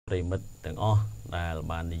ប្រិមិត្តទាំងអស់ដែល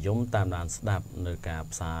បាននិយមតាមដានស្ដាប់នៅការ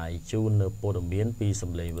ផ្សាយជូននៅព័ត៌មានពីស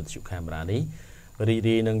ម្លេងវិទ្យុកាមេរ៉ានេះរីក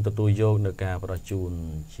រាយនឹងទទួលយកនៅការប្រជូន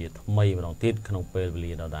ជាថ្មីម្ដងទៀតក្នុងពេលវេ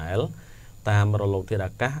លាដដែលតាមរលកធាតុ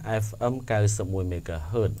អាកាស FM 91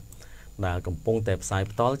 MHz ដែលកំពុងតែផ្សាយ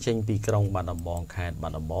ផ្ទាល់ចេញពីក្រុងបាត់ដំបងខេត្តបា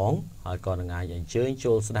ត់ដំបងហើយក៏នឹងអាចអញ្ជើញ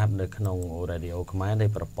ចូលស្ដាប់នៅក្នុង Radio ខ្មែរនៃ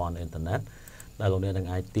ប្រព័ន្ធអ៊ីនធឺណិតដែលលោកអ្នកនឹង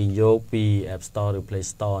អាចទាញយកពី App Store ឬ Play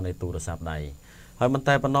Store នៃទូរស័ព្ទដៃហើយមិន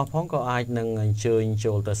តែប៉ុណ្ណោះផងក៏អាចនឹងអញ្ជើញ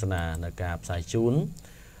ចូលទស្សនានៅការផ្សាយជូន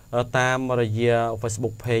តាមរយៈ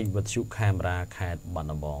Facebook Page វិទ្យុកាមេរ៉ាខេត្តបាត់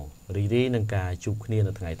ដំបងរីករាយនឹងការជួបគ្នា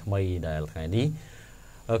នៅថ្ងៃថ្មីដែលថ្ងៃនេះ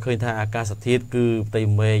ឃើញថាអាកាសធាតុគឺផ្ទៃ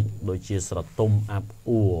មេឃដូចជាស្រទុំអាប់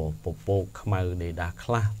អួរពពកខ្មៅដេដាស់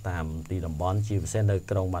ខ្លះតាមទីតំបន់ជាពិសេសនៅ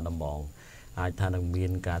ក្រុងបាត់ដំបងអាចថានឹងមា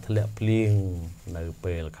នការធ្លាក់ភ្លៀងនៅ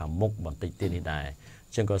ពេលខាងមុខបន្តិចទៀតនេះដែរ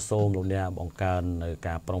អញ្ចឹងក៏សូមលោកអ្នកបង្កើននៅ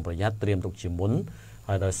ការប្រុងប្រយ័ត្នត្រៀមទុកជាមុន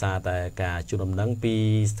ហើយដោយសារតែការជូនដំណឹងពី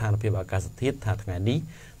ស្ថានភាពអាកាសធាតុថាថ្ងៃនេះ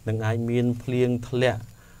នឹងអាចមានភ្លៀងធ្លាក់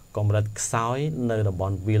កម្រិតខ្សោយនៅតំប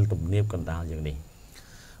ន់វាលទំនាបកណ្ដាលយ៉ាងនេះ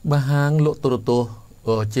បាទហាងលក់ទូរទស្សន៍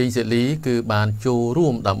ជេងសេលីគឺបានចូលរួ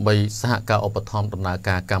មដើម្បីសហការឧបត្ថម្ភដំណើរ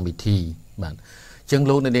ការកម្មវិធីបាទចឹង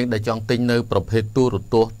លោកអ្នកនាងដែលចង់ទិញនៅប្រភេទទូរ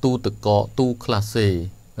ទស្សន៍ទូទឹកកកទូក្លាសេ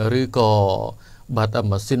ឬក៏បាទ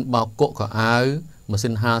ម៉ាស៊ីនបោកគក់ខោអាវម៉ាស៊ី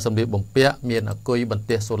នហាលសម្លៀកបំពាក់មានអគុយបន្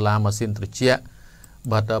ទះសូឡាម៉ាស៊ីនត្រជាក់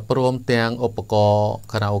បាទព្រមទាំងឧបករណ៍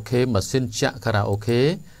ខារ៉ាអូខេម៉ាស៊ីនចាក់ខារ៉ាអូខេ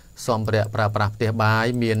សម្ភារៈប្រើប្រាស់ផ្ទះបាយ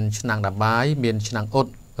មានឆ្នាំងដាំបាយមានឆ្នាំងអ៊ុត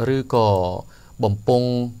ឬក៏បំពង់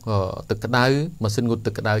ទឹកក្តៅម៉ាស៊ីនងូត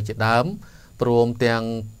ទឹកក្តៅជាដើមព្រមទាំង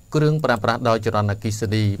គ្រឿងប្រើប្រាស់ដោយចរន្តអគ្គិស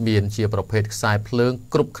នីមានជាប្រភេទខ្សែភ្លើង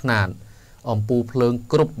គ្រប់ខ្នាតអំពូលភ្លើង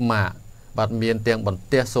គ្រប់ម៉ាកបាទមានទាំងបន្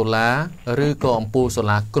ទះសូឡាឬក៏អំពូលសូ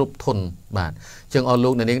ឡាគ្រប់ធុនបាទចឹងអស់លោ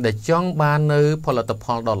កអ្នកនាងដែលចង់បាននៅផលិតផ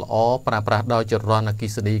លដ៏ល្អប្រើប្រាស់ដោយចរន្តអគ្គិ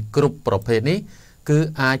សនីគ្រប់ប្រភេទនេះគឺ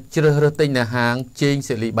អាចជ្រើសរើសទិញនៅហាងជេង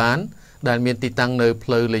សេលីបានដែលមានទីតាំងនៅផ្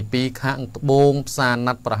លូវលេខ2ខាងត្បូងផ្សារ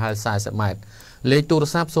ណាត់ប្រហែល40ម៉ែត្រលេខទូរ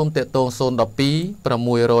ស័ព្ទសូមតាក់ទង012 648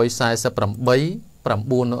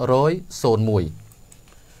 900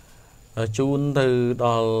 01ជូនទៅដ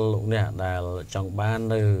ល់លោកអ្នកដែលចង់បាន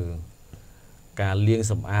នៅការលាង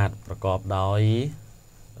សម្អាតប្រកបដោយ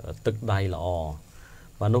ទឹកដៃល្អ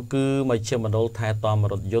បាទនោះគឺមជ្ឈមណ្ឌលថែទាំ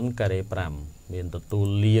រថយន្តការ៉េ5មានទទួល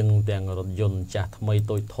លាងទាំងរថយន្តចាស់ថ្មី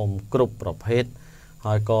តូចធំគ្រប់ប្រភេទ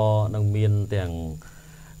ហើយក៏នឹងមានទាំង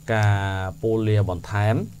ការពោលលាបន្ថែ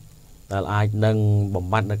មដែលអាចនឹងបំ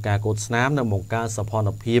បត្តិនឹងការកូតស្នាមនិងបង្កើនសោភ័ណ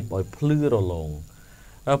ភាពឲ្យភ្លឺរលោង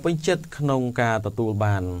ពេញចិត្តក្នុងការទទួល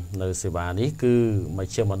បាននៅសេវានេះគឺម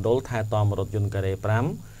ជ្ឈមណ្ឌលថែទាំរថយន្តការ៉េ5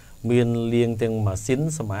មានលាងទាំងម៉ាស៊ីន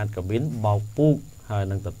សម្អាតកាប៊ីនបោកពូកហើយ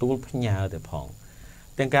នឹងទទួលផ្ញើទៅផង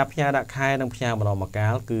ទាំងការផ្ញើដាក់ខែនិងផ្ញើម្ដងម្កា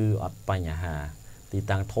លគឺអត់បញ្ហាទី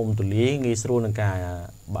តាំងធំទូលាយងាយស្រួលនឹងការ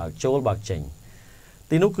បើកចូលបើកចេញ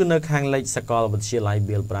ទីនោះគឺនៅខាងលិចសាកលវិទ្យាល័យ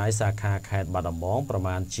បៀលប្រៃសាខាខេត្តបាត់ដំបងប្រ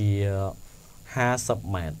មាណជា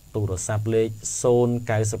50ម៉ែត្រទូរស័ព្ទលេខ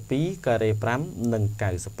092ការ៉េ5និង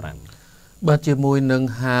95បាទជាមួយនឹង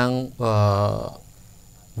ហាង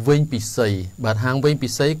វិញពិសីបាទហាងវិញពិ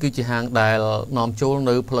សីគឺជាហាងដែលនាំចូល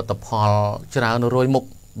នៅផលិតផលច្រើនរយមុខ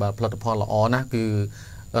បាទផលិតផលល្អណាស់គឺ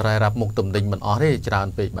រ៉ាយរ៉ាប់មុខទំនិញមិនអស់ទេច្រើន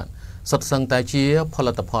ពេកបាទសុទ្ធសឹងតែជាផ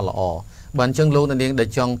លិតផលល្អបាទអញ្ចឹងលោកអ្នកនាងដែល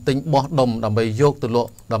ចង់ទិញបោះដុំដើម្បីយកទៅលក់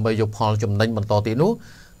ដើម្បីយកផលចំណេញបន្តទៀតនោះ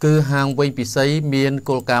គឺហាងវិញពិសីមាន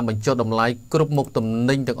គោលការណ៍បញ្ចុះតម្លៃគ្រប់មុខទំ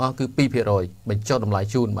និញទាំងអស់គឺ 2% បញ្ចុះតម្លៃ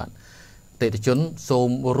ជូនបាទអតិថិជនសូម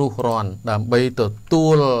រុះរាន់ដើម្បីទទួ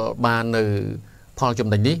លបាននៅផលចំ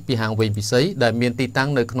ណេញនេះពីហាងវិញពិសីដែលមានទីតាំង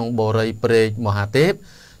នៅក្នុងបូរីព្រែកមហាទេព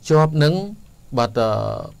ជាប់នឹងបាទ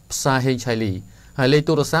ផ្សារហេងឆៃលីហើយលេខ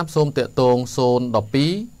ទូរស័ព្ទសូមតាក់ទង012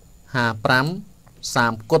 55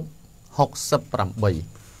 30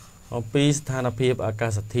 68អំពីស្ថានភាពអាកា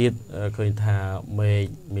សធាតុឃើញថាមេឃ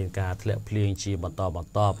មានការធ្លាក់ភ្លៀងជាបន្តបន្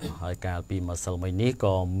ទាប់ហើយកាលពីម្សិលមិញនេះ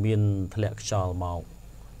ក៏មានធ្លាក់ខ្យល់មក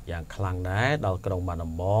យ៉ាងខ្លាំងដែរដល់ក្រុងបាត់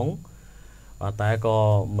ដំបងតែក៏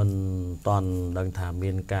មិនតាន់ដឹងថា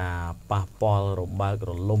មានការប៉ះពាល់របើក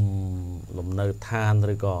រលំលំនៅឋាន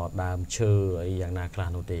ឬក៏ដើមឈើអីយ៉ាងណាខ្លះ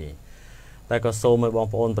នោះទេតែក៏សូមឲ្យបង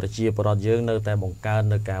ប្អូនប្រជាពលរដ្ឋយើងនៅតែបង្កើន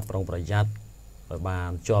នៅការប្រុងប្រយ័ត្នឲ្យបាន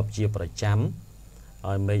ជាប់ជាប្រចាំ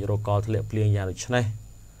ឲ្យមេឃរកលធ្លាក់ភ្លៀងយ៉ាងដូចនេះ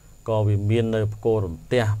ក៏វាមាននៅផ្គររន្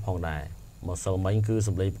ទះផងដែរម្សិលមិញគឺស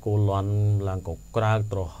ម្លេងផ្គរលាន់ឡើងក៏ក្រើក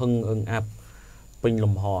ត្រហឹងអឹងអាប់ពេញ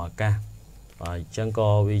លំហអាកាសហើយអញ្ចឹងក៏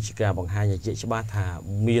វាជាការបង្ហាញឲ្យជាច្បាស់ថា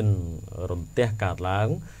មានរន្ទះកើតឡើង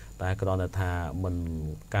តែគ្រាន់តែថាមិន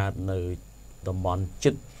កើតនៅតំបន់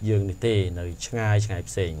ជិតយើងនេះទេនៅឆ្ងាយ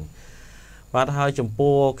ផ្សេង បាទហើយចំ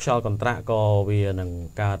ពោះខ្យល់កន្ត្រាក់ក៏វានឹង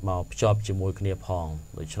កើតមកភ្ជាប់ជាមួយគ្នាផង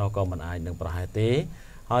ដូច្នោះក៏មិនអាចនឹងប្រហែលទេ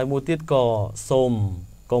ហើយមួយទៀតក៏សូម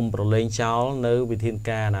កុំប្រឡែងចោលនៅវិធាន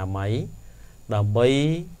ការអនាម័យដើម្បី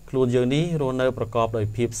ខ្លួនយើងនេះរស់នៅប្រកបដោយ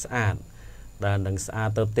ភាពស្អាតដែលនឹងស្អាត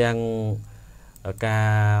ទៅទាំងកា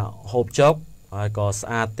រហូបចុកហើយក៏ស្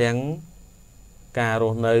អាតទាំងការរ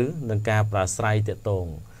ស់នៅនិងការប្រាស្រ័យទាក់ទង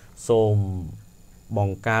សូមប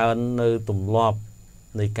ង្កើននៅទម្លាប់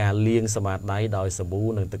នៃការលាងសម្អាតដៃដោយសាប៊ូ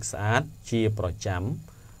និងទឹកស្អាតជាប្រចាំ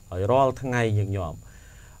ហើយរាល់ថ្ងៃញឹកញាប់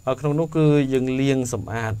ក្នុងនោះគឺយើងលាងសម្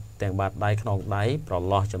អាតទាំងបាតដៃខ្នងដៃប្រ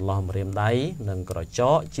ឡោះចន្លោះម្រាមដៃនិងក្រច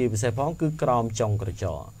កជាពិសេសផងគឺក្រោមចុងក្រច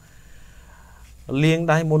កលាង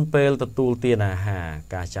ដៃមុនពេលទទួលទានអាហារ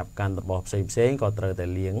ការចាប់កាន់របស់ផ្សេងក៏ត្រូវតែ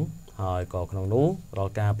លាងហើយក៏ក្នុងនោះរា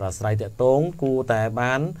ល់ការប្រាស្រ័យទាក់ទងគួរតែ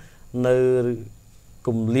បាននៅគ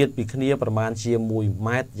ម្លាតពីគ្នាប្រមាណជា1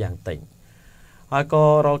ម៉ែត្រយ៉ាងតិចហើយក៏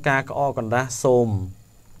រាល់ការក្អកកណ្ដាស់សូម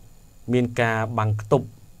មានការបាំងខ្ទប់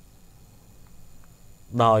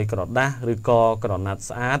ដោយក្រដាស់ឬក៏ក្រណាត់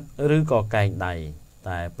ស្អាតឬក៏កែងដៃ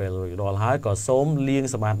តែពេលរួចរាល់ហើយក៏សូមលាង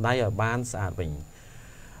សម្អាតដៃឲ្យបានស្អាតវិញ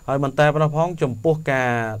ហើយមិនតែប៉ុណ្ណោះផងចំពោះកា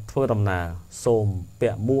រធ្វើដំណើរសូមពា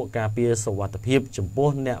ក់មួកការពារសុវត្ថិភាពចំពោះ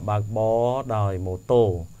អ្នកបើកបរដោយម៉ូតូ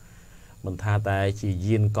មិនថាតែជា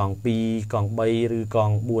យានកង់2កង់3ឬក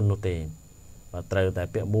ង់4នោះទេបាទត្រូវតែ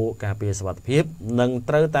ពាក់មួកការពារសុវត្ថិភាពនិង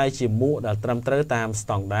ត្រូវតែជាមួកដែលត្រឹមត្រូវតាមស្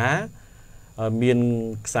តង់ដារមាន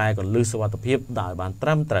ខ្សែកន្លឹះសុវត្ថិភាពដែលបានត្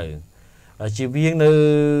រឹមត្រូវជៀសវាងនៅ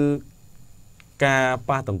ការ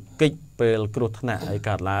ប៉ះទង្គិចពេលគ្រោះថ្នាក់ឲ្យ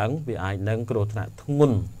កើតឡើងវាអាចនឹងគ្រោះថ្នាក់ធ្ង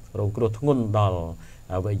ន់រងគ្រោះធ្ងន់ដល់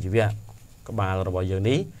អវយវៈក្បាលរបស់យើង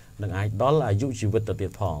នេះនឹងអាចដល់អាយុជីវិតទៅទៀ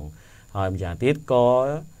តផងហើយម្យ៉ាងទៀតក៏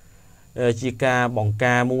ជាការបង្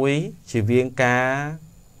ការមួយជៀសវាងការ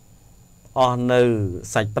អស់នៅ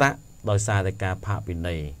សាច់ប្រាក់ដោយសារតែការផាកពិ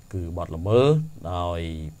ន័យគឺបទល្មើសដោយ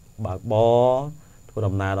បើកបរធ្វើ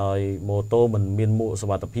ដំណើរដោយម៉ូតូមិនមានមួកសុ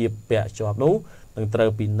វត្ថិភាពពាក់ជាប់នោះនឹងត្រូវ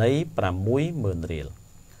ពិន័យ 60000 រៀល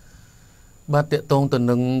បាទតកតងទៅ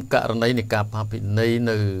នឹងករណីនៃការផាកពិន័យ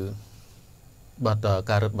នៅបាទ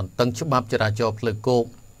ការរឹតបន្តឹងច្បាប់ចរាចរណ៍ផ្លូវគោក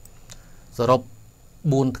សរុប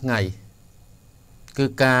4ថ្ងៃគឺ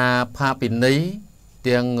ការផាកពិន័យ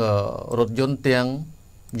ទាំងរថយន្តទាំង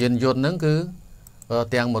យានយន្តហ្នឹងគឺ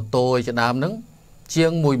ទាំងម៉ូតូជាដើមហ្នឹងជា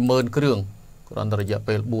ង 10000 គ្រឿងគ្រាន់តែរយៈ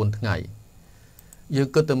ពេល4ថ្ងៃយើង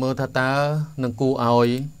គិតទៅមើលថាតើនឹងគួរឲ្យ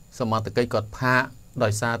សមត្ថកិច្ចគាត់ផាកដោ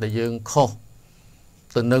យសារតែយើងខុស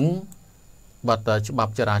ទៅនឹងបាទច្បា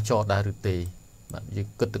ប់ចរាចរណ៍ដែរឬទេបាទយើង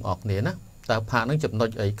គិតទាំងអស់គ្នាណាតើផាកនឹងចំណុច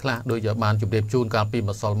អីខ្លះដូចជាបានជម្រាបជូនកាលពី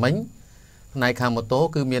ម្សិលមិញផ្នែកខាងម៉ូតូ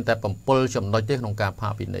គឺមានតែ7ចំណុចទេក្នុងការផា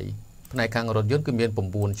កពិន័យផ្នែកខាងរថយន្តគឺមាន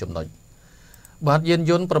9ចំណុចបាទយាន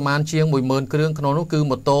យន្តប្រមាណជាង 10000 គ្រឿងក្នុងនោះគឺ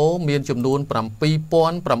ម៉ូតូមានចំនួន 7898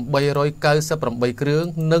 គ្រឿង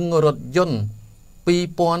និងរថយន្ត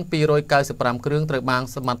 2295 គ្រឿងត្រូវបាន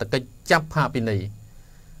សមត្ថកិច្ចចាប់ផាកពិន័យ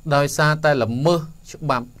ដោយសារតែល្មើសច្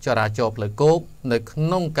បាប់ចរាចរណ៍ផ្លូវគោកនៅក្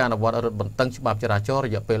នុងការអនុវត្តរថបន្ទឹងច្បាប់ចរាចរណ៍រ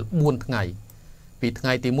យៈពេល4ថ្ងៃពីថ្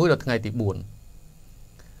ងៃទី1ដល់ថ្ងៃទី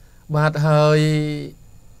4បាទហើយ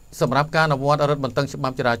សម្រាប់ការអនុវត្តរថបន្ទឹងច្បា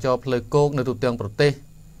ប់ចរាចរណ៍ផ្លូវគោកនៅទូទាំងប្រទេស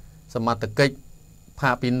សមត្ថកិច្ច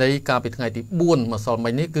ផាកពិន័យកាលពីថ្ងៃទី4ម្សិលមិ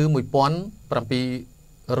ញនេះគឺ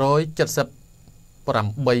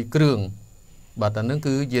1778 គ្រឿងបាទអានឹង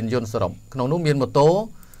គឺយានយន្តសរុបក្នុងនោះមានម៉ូតូ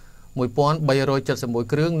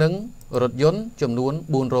1371 គ្រឿងនិងរថយន្តចំនួន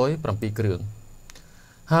407 គ្រឿង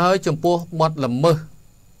ហើយចំពោះបទល្មើស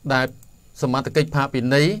ដែលសមត្ថកិច្ចផាកពិ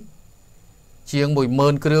ន័យជាង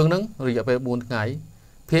 10000 គ្រឿងហ្នឹងរយៈពេល4ថ្ងៃ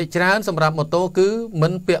ភាគច្រើនសម្រាប់ម៉ូតូគឺមិ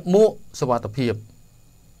នពាក់មួកសុវត្ថិភាព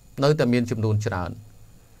នៅតែមានចំនួនច្រើន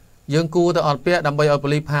យើងគួរតែអត់ពាក់ដើម្បីឲ្យប៉ូ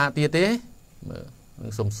លីសផាកទៀតទេ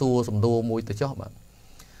សំសួរសំដួលមួយទៅចុះបាទ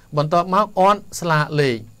បន្ទាប់មកអត់ស្លាក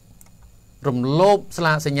លេខរំលោភស្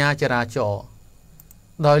លាកសញ្ញាចរាចរណ៍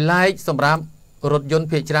ដោយឡែកសម្រាប់រថយន្ត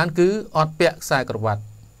ភាគច្រើនគឺអត់ពាក់ខ្សែក្រវ៉ាត់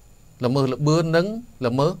ល្មើសល្បឿននិង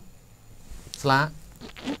ល្មើសស្លាក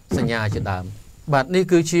សញ្ញាជាដើមបាទនេះ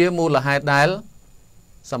គឺជាមូលហេតុដែល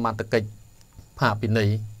សមត្ថកិច្ចផាកពិន័យ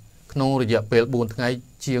ក្នុងរយៈពេល4ថ្ងៃ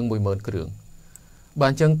ជាង 10000 គ្រឿងបា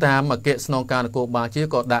ទអញ្ចឹងតាមអគ្គស្នងការនគរបាលជាតិ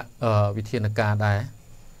ក៏ដាក់វិធានការដែរ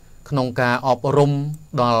ក្នុងការអប់រំ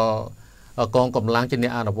ដល់កងកម្លាំងជាអ្ន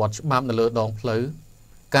កអនុវត្តច្បាប់នៅលើដងផ្លូវ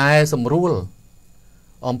កែសម្រួល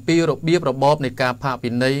អំពីរបៀបរបបនៃការផាកពិ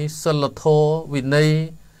ន័យសិលធម៌វិន័យ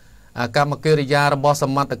កម្មកិរិយារបស់ស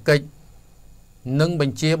មត្ថកិច្ចនិងប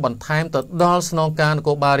ញ្ជាបន្ថែមទៅដល់ស្នងការនគ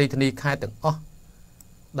របាលរាជធានីខេត្តទាំងអស់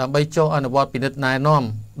ដើម្បីចុះអនុវត្តពិនិត្យណែនាំ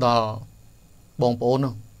ដល់បងប្អូន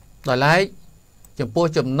នោះដោយឡែកចំពោះ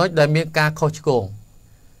ចំណុចដែលមានការខុសឆ្គង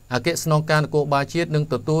អគ្គស្នងការនគរបាលជាតិនឹង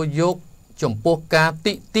ទទួលយក ចំពោះការ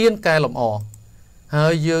តិទៀនកែលម្អហើ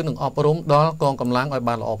យយើងនឹងអប់រំដល់កងកម្លាំងឲ្យ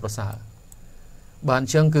បានល្អប្រសើរបានអ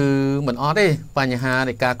ញ្ចឹងគឺមិនអត់ទេបញ្ហា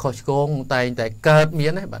នៃការខុសឆ្គងតែងតែកើតមា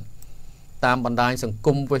នទេបាទតាមបណ្ដាញសង្គ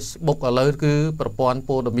ម Facebook ឥឡូវគឺប្រព័ន្ធ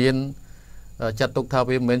ព័ត៌មានចាត់ទុកថា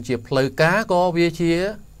វាមិនមែនជាផ្លូវការក៏វាជា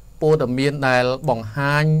ព័ត៌មានដែលបង្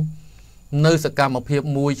ហាញនៅសកម្មភាព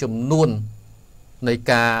មួយចំនួននៃ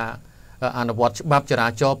ការអនុវត្តច្បាប់ចរា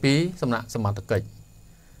ចរណ៍ពីសំណាក់សមត្ថកិច្ច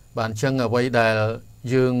បាទអញ្ចឹងអ្វីដែល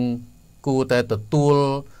យើងគួរតែទទួល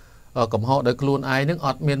កំហុសដោយខ្លួនឯងនឹងអ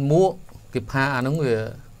ត់មានមួកគេផាអាហ្នឹងវា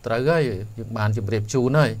ត្រូវហើយយើងបានជម្រាបជូ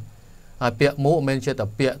នហើយហើយពាក្យមួកមិនមែនជាតែ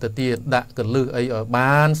ពាក្យទៅទៀតដាក់កលឹះអីឲ្យ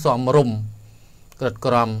បានសមរម្យក្រិត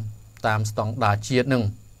ក្រមតាមស្តង់ដារជាតិនឹង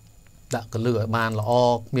ដាក់កលឹះឲ្យបានល្អ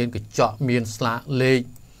មានកញ្ចក់មានស្លាកលេខ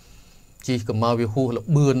ជីកមកវាហួសល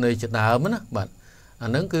បឿនអីជាដើមណាបាទអា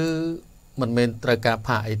ហ្នឹងគឺមិនមែនត្រូវការ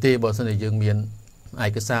ផាកអីទេបើសិនជាយើងមានឯ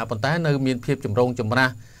កសារប៉ុន្តែនៅមានភាពចម្រុងចម្រា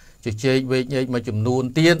ស់ជជែកវែកញែកមួយចំនួន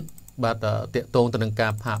ទៀតបាទតកតងទៅនឹងកា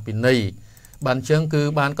រផាកពិន័យបាទអញ្ចឹងគឺ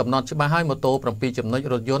បានកំណត់ច្បាស់ហើយម៉ូតូ7ចំណុច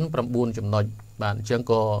រថយន្ត9ចំណុចបាទអញ្ចឹង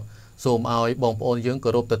ក៏សូមឲ្យបងប្អូនយើងគោ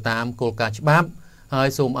រពទៅតាមគោលការណ៍ច្បាប់ហើយ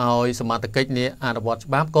សូមឲ្យសមាជិកនេះអនុវត្ត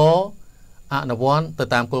ច្បាប់ក៏អនុវត្តទៅ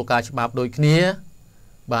តាមគោលការណ៍ច្បាប់ដូចគ្នា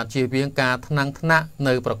បាទជៀសវាងការថ្នាំងថ្នាក់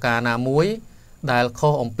នៅប្រការណាមួយដែលខុ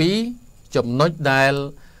សអំពីចំណុចដែល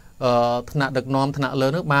ថ្នាក់ដឹកនាំថ្នាក់លើ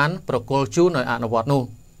នោះបានប្រគល់ជូនឲ្យអនុវត្តនោះ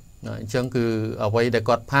អញ្ចឹងគឺអ្វីដែល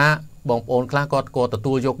គាត់ផាកបងប្អូនខ្លះគាត់ក៏ទ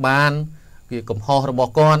ទួលយកបានវាកំហុសរប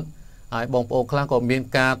ស់គាត់ហើយបងប្អូនខ្លះក៏មាន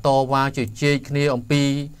ការតវ៉ាជជែកគ្នាអំពី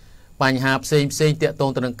បញ្ហាផ្សេងតាក់ទង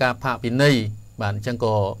ទៅនឹងការផាកពិន័យបាទអញ្ចឹង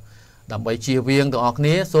ក៏ដើម្បីជៀសវាងទាំងអស់គ្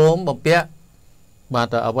នាសូមបំពាក់បា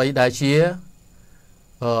ទអ្វីដែលជា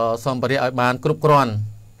សម្ភារៈឲ្យបានគ្រប់គ្រាន់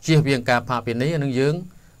ជៀសវាងការផាកពិន័យអានឹងយើង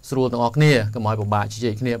ស្រួលទាំងអស់គ្នាកុំឲ្យពិបាកជ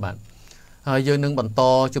ជែកគ្នាបាទហើយយើងនឹងបន្ត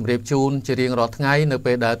ជម្រាបជូនជារៀងរាល់ថ្ងៃនៅ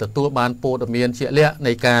ពេលដែលទទួលបានព័ត៌មានជាក់លាក់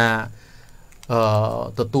នៃការ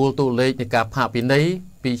ទទួលតួលេខនៃការផាកពិន័យ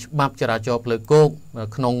ពីច្បាប់ចរាចរណ៍ផ្លូវគោក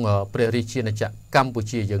ក្នុងព្រះរាជាណាចក្រកម្ពុ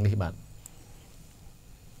ជាយើងនេះបាទ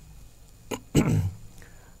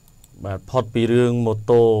បាទផុតពីរឿងម៉ូ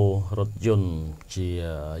តូរថយន្តជា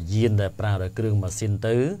យានដែលប្រើដោយគ្រឿងម៉ាស៊ីន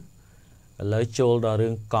ទៅឥឡូវចូលដល់រឿ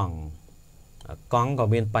ងកង់ក៏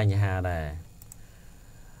មានបញ្ហាដែរ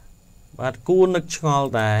បាទគួរនឹកឆ្ងល់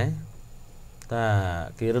ដែរតា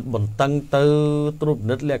គេរត់បន្តឹងទៅត្រួតពិ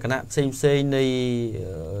និត្យលក្ខណៈផ្សេងនៃ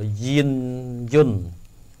យានយន្ត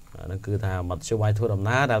ហ្នឹងគឺថាមធ្យោបាយធ្វើដំ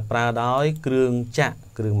ណើរដែលប្រើដោយគ្រឿងចក្រ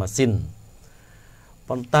គ្រឿងម៉ាស៊ីន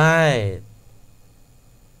ប៉ុន្តែ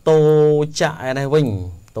តូចក្រឯនេះវិញ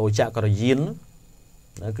តូចក្រក្រយាន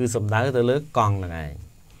គឺសំដៅទៅលើកង់ហ្នឹងឯង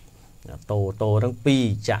តូហ្នឹង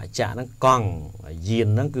2ចក្រហ្នឹងកង់យាន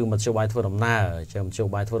ហ្នឹងគឺមធ្យោបាយធ្វើដំណើរចាំមធ្យោ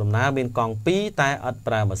បាយធ្វើដំណើរមានកង់2តែអត់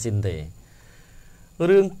ប្រើម៉ាស៊ីនទេ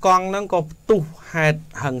រឿងកង់ហ្នឹងក៏ផ្ទុះហេតុ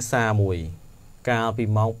ហិង្សាមួយកាលពី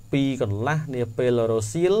ម៉ោង2កន្លះនាពេលរ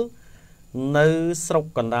សៀលនៅស្រុក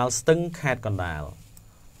កណ្ដាលស្ទឹងខេត្តកណ្ដាល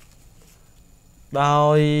ដោ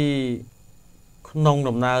យក្នុង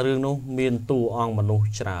ដំណើររឿងនោះមានតួអង្គមនុស្ស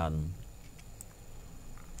ច្រើន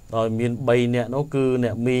ដោយមាន3នាក់នោះគឺអ្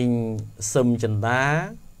នកមីងសឹមចិន្តា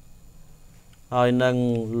ហើយនឹង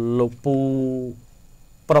លោកពូ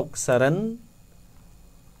ប្រុកសារិន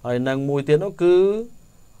ហើយនឹងមួយទៀតនោះគឺ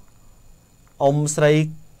អ៊ំស្រី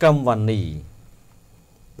កឹមវ៉ានី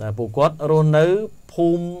ដែលពួកគាត់រស់នៅភូ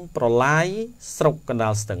មិប្រឡាយស្រុកកណ្ដា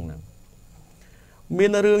លស្ទឹងហ្នឹងមា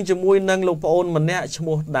នរឿងជាមួយនឹងលោកប្អូនម្នាក់ឈ្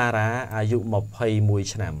មោះតារាអាយុ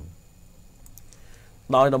21ឆ្នាំ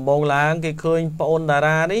ដោយដំបូងឡើងគេឃើញប្អូនតា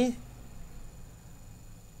រានេះ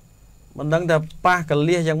មិនដឹងថាប៉ះក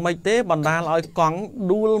លៀសយ៉ាងម៉េចទេបណ្ដាលឲ្យកង់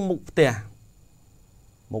ដួលមុខផ្ទះ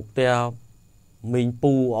មីង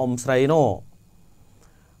ពូអ៊ំស្រីនោះ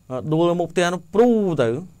ដួលមុខផ្ទះនោះព្រូទៅ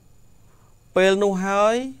ពេលនោះហើ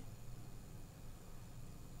យ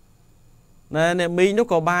ណែអ្នកមីងនោះ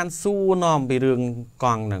ក៏បានសួរនាំពីរឿងក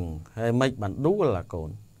ង់ហ្នឹងហើយមិនបានដួលអាកូន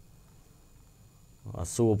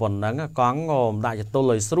សួរប៉ុណ្ណឹងកង់ក៏មិនដាក់ចតុល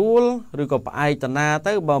ឲ្យស្រួលឬក៏ផ្អែកតាណា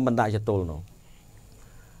ទៅបើមិនដាក់ចតុលនោះ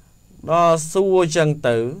ដល់សួរចឹង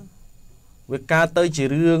ទៅវាកើតទៅជា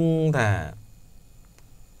រឿងថា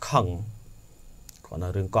ខឹងគាត់នៅ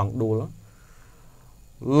រឿងកង់ដួល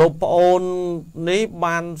លោកប្អូននេះ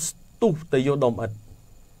បានស្ទុះទៅយកដុំឥដ្ឋ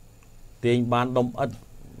ទាញបានដុំឥដ្ឋ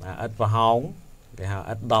ឥដ្ឋប្រហោងគេហៅ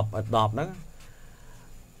ឥដ្ឋ10ហ្នឹង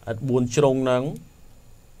ឥដ្ឋ4ជ្រុងហ្នឹង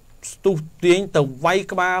ស្ទុះទាញទៅវាយ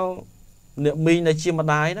ក្បាលអ្នកមីងដែលជាម្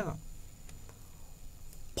ដាយហ្នឹង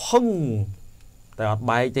ផឹងតែអត់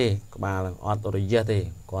បែកទេក្បាលអត់រយះទេ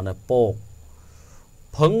គាត់តែពោក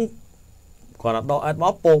ផឹងគាត់ដកឥដ្ឋម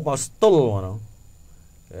កពោកមកស្ទល់ហ្នឹង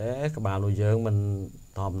các bạn nuôi dưỡng mình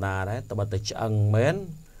thòm đà đấy ta bật tới chăng mến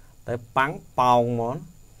tới bắn bòng món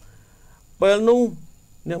bên nu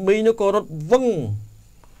nè mi nó có rất vâng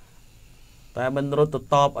tại mình rất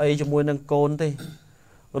top ấy cho môi nâng côn thì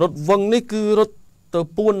rất vâng ní cứ rất từ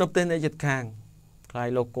buôn nó tên này chật khang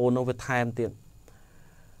khai lô côn nó phải tham tiền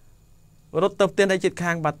rất tập tiền này chật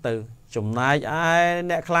khang bắt từ chủng này ai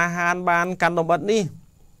nè khla han ban căn đồng bật đi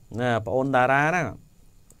nè bà ôn đà ra đó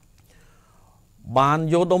ban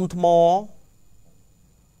vô đông thmò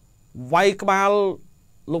vay các bạn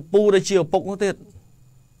lục pu để chiều bụng nó tiền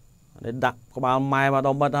để đặt các bạn mai mà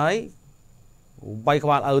đồng bật ấy vay các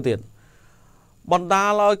bạn tiền bọn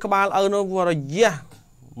ta lôi các bạn nó vừa rồi yeah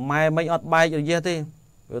mai mấy ọt bay rồi yeah thế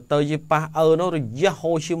tới gì pa nó rồi yeah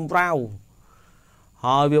hồ chim rau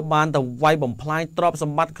hỏi việc ban tàu vay bầm play drop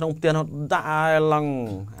sầm bắt không tiền nó đã lần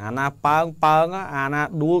na pang á na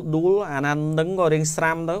đu na nâng rồi đến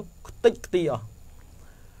sam đó tích tí à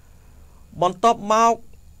bọn top mau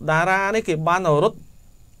đà ra đấy cái ban nào rút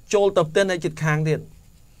trôi tập tiền này chật khang tiền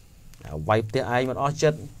vay tiền ai mà ó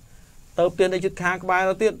chết tập tiền này chật khang các bạn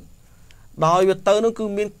nó tiền đòi việc tới nó cứ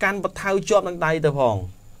miên can và thao chọn đằng đây từ phòng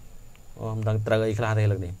đằng trời khá đây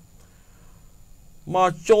là gì mà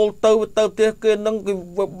trôi tới tiền kia nâng cái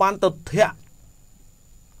ban tập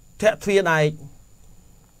thẹt phía này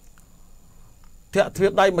thẹt phía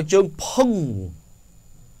đây mà trường phăng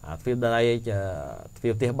phía đây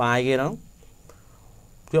phía tiền bài kia đó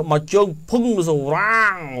phía mà trường phăng rồi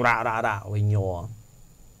rang rạ với nhỏ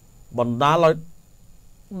bọn đá lại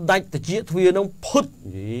đánh từ chiếc thuyền nó phút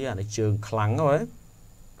gì này trường kháng rồi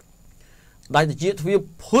đánh từ chiếc thuyền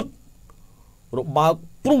phút rồi bao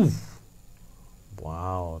pum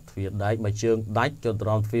wow thuyền đấy mà trường đánh cho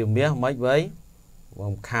tròn phim mía mấy vậy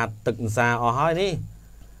vòng khát từng xa ở hỏi đi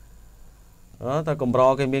đó ta còn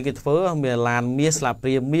rò cái miếng cái phớ miền làn mía sạp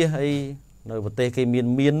riêng mía hay nơi vật tê cái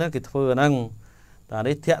miền đó cái phớ năng ta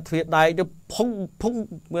đấy thẹn thuyền đây nó phung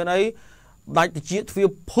bên ấy đánh từ chiếc thuyền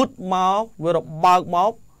phút máu vừa đọc bao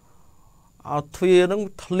máu thuyền nó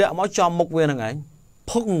lẹ máu cho một viên này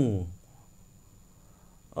phung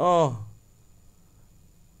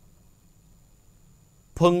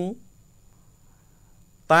phung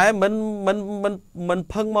tại mình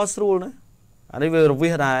phung máu sưu nữa đây về rồi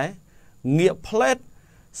việc này nghiệp plate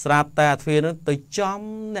sạp ta thuyền nó từ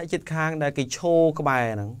trong nè chết khang đây cái show cái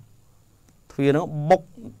bài này thuyền nó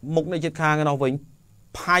mục này chết khang nó vĩnh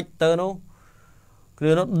phai tơ nóคื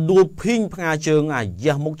อnó đua pin phá trường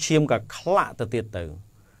giờ một chiêm cả khá từ tiệt từ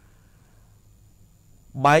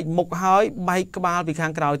bài một hơi bài các ba vì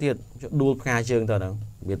khang cao tiệt đua phá trường từ đó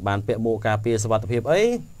biệt bàn pẹ mô cà phê sập hiệp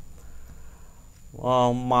ấy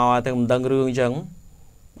mà từng đằng rương trắng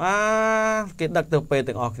cái đặc từ pê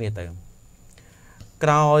từng ọc này từ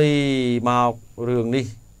cao màu rương đi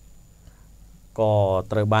có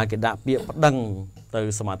từ ba cái đạp bịa bắt đằng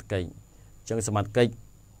từ smart cây chân smart cây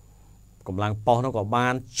cũng lang po nó có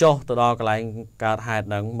ban cho từ đó cái lại cả hạt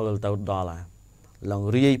đằng mưa từ đó là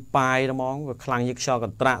lần ri pai nó món và khang như cho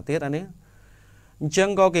còn trạ tiết anh ấy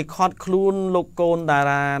chân có cái khót luôn lục côn đà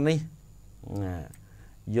ra đi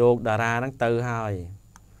vô đà ra đang từ hai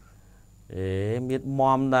để biết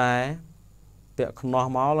mom đây tiệc nó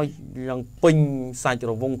máu là lần pin sạch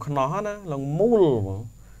rồi vùng nó đó lần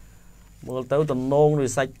mưa tới tuần nôn rồi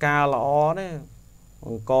sạch ca lọ đấy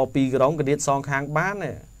có pi cái đóng cái điết son khang bán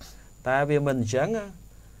này ta vì mình chẳng á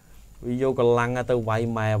vì vô còn lăng từ vay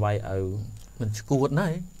mè vay mình cuột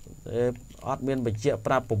này ót miên bị chia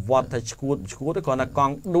pra bột vọt thầy cuột còn là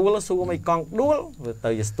con đuối nó xu mấy con đuối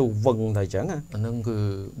từ giờ tù vừng thầy chẳng à nâng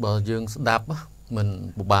cứ bờ dương đạp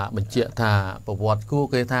mình bà mình chia thà bột vọt cua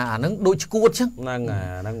cái thà nâng đôi cuột chứ nâng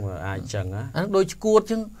ai chẳng á nâng đôi cuột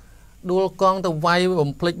chứ đua con từ vay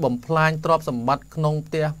bầm plan drop sầm bát nông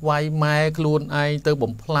tia vay mai luôn ai từ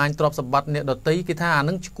bầm plan drop sầm bát nè đợt tí cái thà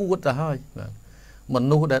nâng cuột rồi thôi mình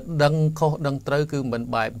nu đã đăng khó đăng tới cứ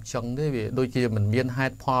mình bài chẳng thế vì đôi khi mình miên hai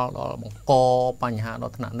pho đó bằng co bành hạ đó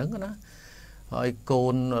thằng nứng đó rồi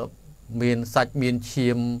côn miên sạch miên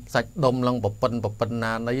chiêm sạch đông lăng bọc pân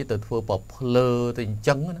na lấy từ phơi bọc lơ tình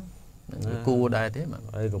trắng đó cua đại thế mà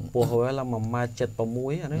ấy cũng po hồi là mà mai chật vào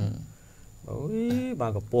muối à đấy ôi bà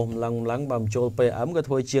gặp po lăng bà trôi pe ấm cái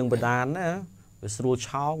thôi chiêng bờ đàn á rồi sưu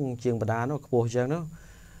cháo chiêng bờ đàn nó po chiêng đó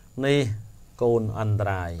này côn ăn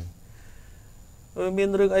đài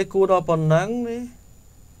miền rừng ấy cua đó còn nắng đấy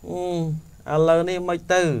lần này mấy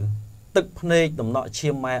từ tức này tầm nọ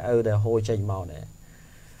chiêm mai ở để hồi tranh màu này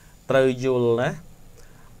từ dù đấy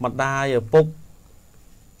mặt đai ở phục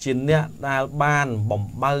chiến nhẹ đai ban bỏng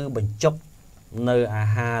bơ bình chốc nơi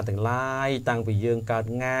hà từng lai tăng vì dương cả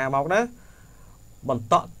nga máu đó bọn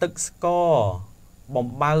tọ tức score បំ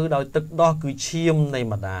បៅដោយទឹកដោះគឺឈាមនៃ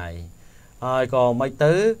ម្ដាយហើយក៏មិន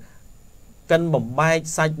ទៅកិនបំបែក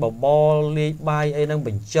សាច់បបរលាយបាយអីហ្នឹងប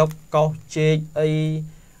ញ្ចុកកោសចេកអី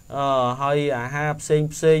ហើយអាហារផ្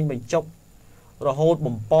សេងបញ្ចុករហូត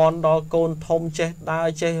បំពន់ដល់កូនធំចេះដើរ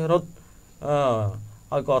ចេះរត់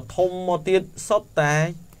ហើយក៏ធំមកទៀតសុទ្ធតែ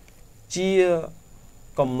ជា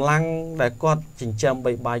កម្លាំងដែលគាត់ចិញ្ចឹម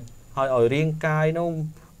បីបាច់ហើយឲ្យរាងកាយនោះ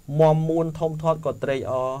មមមួនធំធាត់ក៏ត្រេក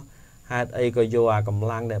អរហេតុអីក៏យកអាកម្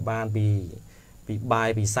លាំងដែលបានពីបាយ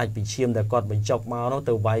ពីសាច់ពីឈាមដែលគាត់បញ្ចុកមកនោះ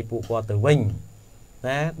ទៅវាយពួកគាត់ទៅវិញ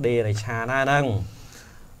ណាដេរៃឆាណាហ្នឹង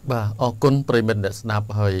បាទអរគុណប្រិមិត្តអ្នកស្ដាប់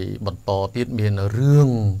ហើយបន្តទៀតមានរឿង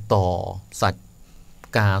តសាច់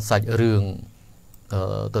រឿង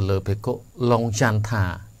ទៅលើភិក្ខុឡុងច័ន្ទថា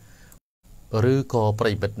ឬក៏ប្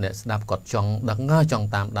រិមិត្តអ្នកស្ដាប់គាត់ចង់ដឹងចង់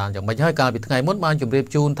តាមដានយ៉ាងម៉េចហើយកាលពីថ្ងៃមុនបានជម្រាប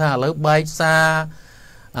ជូនថាឥឡូវបែកសារ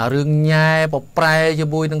រឿងញ៉ែបប្រែជា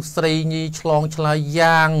មួយនឹងស្រីញីឆ្លងឆ្លើយ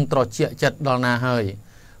យ៉ាងត្រជាក់ចិត្តដល់ណាហើយ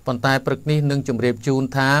ប៉ុន្តែព្រឹកនេះនឹងជម្រាបជូន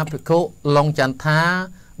ថាភិក្ខុឡុងច័ន្ទថា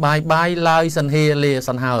បាយឡើយសិនហេលា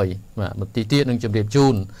សិនហើយបាទមតិទៀតនឹងជម្រាបជូ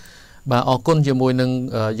នបាទអរគុណជាមួយនឹង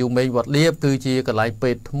យូមេងវត្តលៀបគឺជាកន្លែង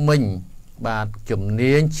ពេទ្យធ្មេញបាទជំ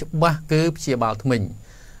នាញច្បាស់គឺព្យាបាលធ្មេញ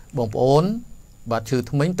បងប្អូនបាទឈឺ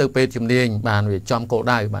ធ្មេញទៅពេទ្យជំនាញបានវាចំគោល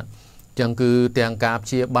ដៅបាទចឹងគឺទាំងការព្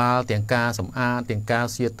យាបាលទាំងការសម្អាតទាំងការ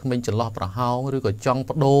សៀតធ្មេញចន្លោះប្រហោងឬក៏ចង់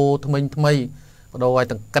បដូរធ្មេញថ្មីបដូរឲ្យ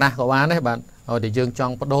ទាំងក្រាស់ក៏បានដែរបាទឲ្យតែយើងច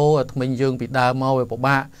ង់បដូរធ្មេញយើងពីដើមមកវាពិ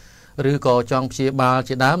បាកឬក៏ចង់ព្យាបាល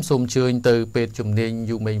ជាដើមសូមអញ្ជើញទៅពេទ្យជំនាញ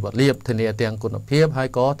យូមេងវត្តលៀបធានាទាំងគុណភាពហើយ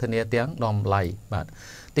ក៏ធានាទាំងតម្លៃបាទ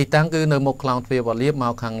ទីតាំងគឺនៅមុខខ្លោងទ្វារវត្តលៀបម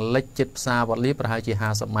កខាងលិចចិត្តផ្សារវត្តលៀបប្រហែលជា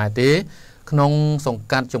50ម៉ែត្រទេក្នុងសង្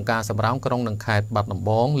កាត់ចំការសំរោងក្រុងនឹងខេត្តបាត់ដំ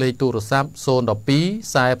បងលេខទូរស័ព្ទ012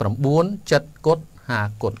 49 7 គុត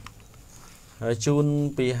 5 គុតហើយជូន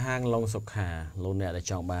ពីហាងឡុងសុខាលោកអ្នកដែល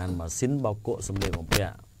ចង់បានម៉ាស៊ីនបោកគក់សម្លៀកបំពា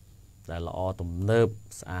ក់ដែលល្អទំនើប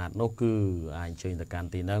ស្អាតនោះគឺអាចអញ្ជើញទៅកាន់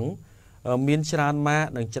ទីហ្នឹងមានច្រើនម៉ាក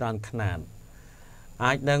និងច្រើនខ្នាត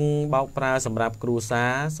អាចនឹងបោកប្រើសម្រាប់គ្រួសា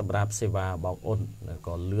រសម្រាប់សេវាបោកអ៊ុត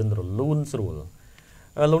ក៏លឿនរលូនស្រួល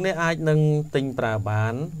លោកអ្នកអាចនឹងទិញប្រើបា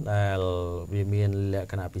នដែលវាមានល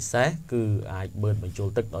ក្ខណៈពិសេសគឺអាចបឺតបញ្ចូល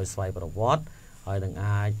ទឹកដោយស្វ័យប្រវត្តិហើយនឹង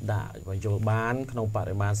អាចដាក់បញ្ចូលបានក្នុងប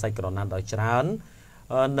រិមាណសាច់ក្រណាត់ដោយច្រើន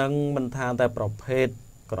និងមិនថាតែប្រភេទ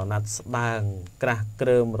ក្រណាត់ស្ដើងក្រាស់គ្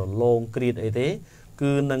រើមរលោងគ្រៀតអីទេ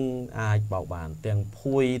គឺនឹងអាចបោកបានទាំង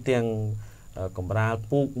ភួយទាំងកម្រាល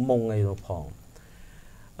ពូកមុងអីនោះផង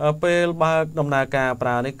ពេលបើកដំណើរការប្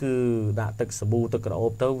រើនេះគឺដាក់ទឹកសាប៊ូទឹកក្រអូ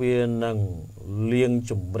បទៅវានឹងលាង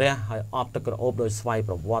ជំរះហើយអប់ទឹកក្រអូបដោយស្វ័យ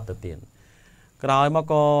ប្រវត្តិទៅទៀតក្រោយមក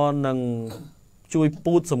ក៏នឹងជួយ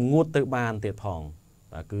ពូតសម្ងួតទៅបានទៀតផង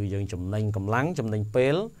បាទគឺយើងចំណេញកម្លាំងចំណេញពេ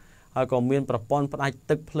លហើយក៏មានប្រព័ន្ធផ្ដាច់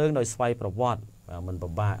ទឹកភ្លើងដោយស្វ័យប្រវត្តិមិនពិ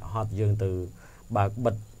បាកហត់យើងទៅបើក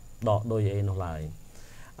បិទដកដូចអីនោះឡើយ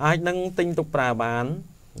អាចនឹងទិញទុកប្រើបាន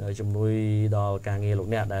ជំនួយដល់ការងារលោក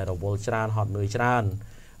អ្នកដែលរវល់ច្រើនហត់នឿយច្រើន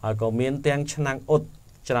ហើយក៏មានទាំងឆ្នាំងអ៊ុត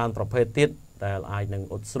ច្រើនប្រភេទទៀតដែលអាចនឹង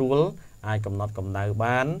អ៊ុតស្រួលអាចកំណត់កម្ដៅ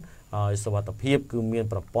បានហើយសុវត្ថិភាពគឺមាន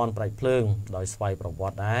ប្រព័ន្ធផ្ដាច់ភ្លើងដោយស្វ័យប្រវ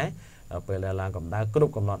ត្តិដែរពេលដែលឡើងកម្ដៅគ្រ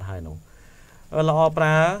ប់កំណត់ហើយនោះល្អប្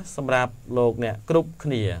រើសម្រាប់លោកអ្នកគ្រប់គ្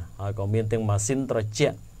នាហើយក៏មានទាំងម៉ាស៊ីនត្រជា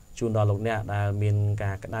ក់ជូនដល់លោកអ្នកដែលមាន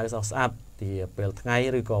ការក្តៅស្អាតទីពេលថ្ងៃ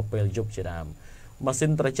ឬក៏ពេលយប់ជាដើមម៉ាស៊ី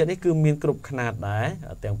នត្រជាក់នេះគឺមានគ្រប់ខ្នាតដែរ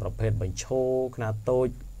ទាំងប្រភេទបញ្ឈរខ្នាតតូច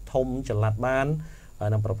ធំចល័តបានហើ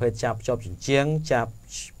យនិងប្រភេទចាប់ភ្ជាប់ជញ្ជាំងចាប់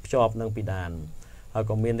ភ្ជាប់នឹងពីដានហើយ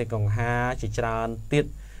ក៏មានទាំងកង្ហាជាច្រើនទៀត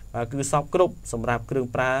គឺសពគ្រប់សម្រាប់គ្រឿង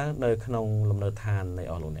ប្រើនៅក្នុងលំនៅឋាននៃ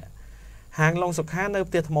អស់លោកអ្នកហាងឡុងសុខានៅ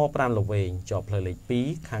ផ្ទះថ្ម5ល្វែងជាប់ផ្លូវលេខ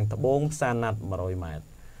2ខាងត្បូងផ្សារណាត់100ម៉ែត្រ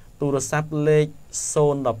ទូរស័ព្ទលេខ012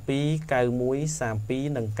 91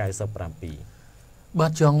 32 និង 97បា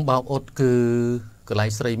ទចង់បោកអ៊ុតគឺកន្លែង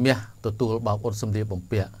ស្រីមាសទទួលបោកអ៊ុតសម្លៀកបំ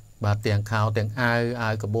ពាក់បាទទាំងខោទាំងអា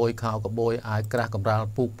វកបួយខោកបួយអាវក្រាស់កម្រាល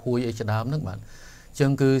ពូកភួយអីជាដើមហ្នឹងបាទចឹ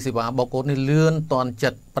ងគឺសេវាបោកអ៊ុតនេះលឿនតាន់ចិ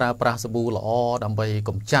ត្តប្រើប្រាស់សាប៊ូល្អដើម្បីក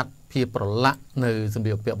ម្ចាត់ភាពប្រឡាក់នៅសម្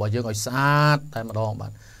លៀកបំពាក់របស់យើងឲ្យស្អាតតែម្ដងបា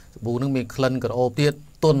ទសាប៊ូនឹងមានក្លិនក្រអូបទៀត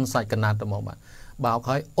ទន់សាច់កណាត់ទៅមកបាទបោក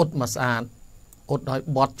ឲ្យអ៊ុតមកស្អាតអ៊ុតឲ្យ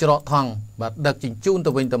បត់ច្រកថងបាទដឹកជញ្ជូន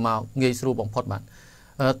ទៅវិញទៅមកងាយស្រួលបំផុតបាទ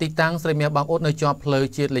ទីតាំងស្រីមាសបោកអ៊ុតនៅជាប់ផ្លូវ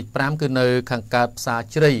ជាតិលេខ5គឺនៅខាងកើតផ្សារ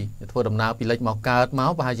ជ្រៃធ្វើដំណើរពីលេខមកកើតម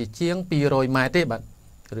កប្រហែលជាជាង200ម៉ែត្រទេបាទ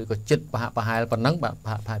ឬក៏ជិតប្រហែលប៉ុណ្ណឹងបាទប្រ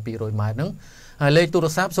ហែល200ម៉ែត្រហ្នឹងហើយលេខទូរ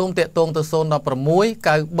ស័ព្ទសូមតាក់ទងទៅ016 93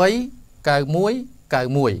 91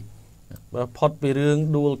 91បើផុតពីរឿង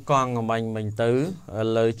ដួលកង់អំបញ្ញមិញទៅឥ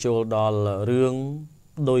ឡូវចូលដល់រឿង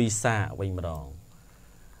ឌុយសាកវិញម្ដង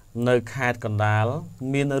នៅខេត្តកណ្ដាល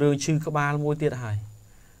មានរឿងឈឺក្បាលមួយទៀតហើយ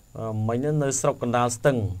មិញនៅស្រុកកណ្ដាលស្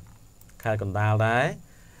ទឹង khai còn đào đấy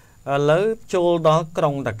lỡ chôl đó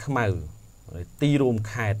trong đặc màu ti rùm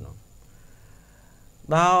khai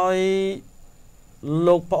đôi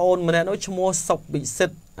lục ôn mà nói mua sọc bị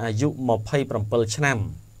xích dụ một phay bằng bờ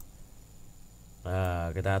năm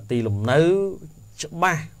người ta ti lùm nấu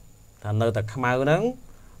ba thành nơi đặc màu nắng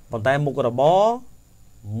bàn tay một cái bó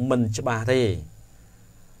mình cho bà thì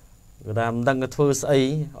người ta đang cái thưa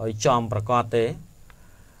ấy ở chòm bà con tế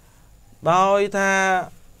đôi tha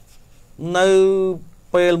nơi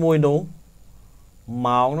pel mùi nú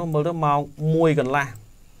màu nó mới nó màu mùi gần la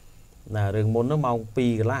là đường muốn nó màu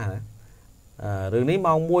pi gần la đường ní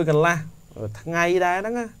màu mùi gần la ở ngay đây đó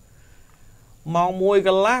màu mùi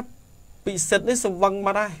gần la bị sệt đấy sầm văng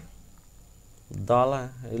mà đây đó là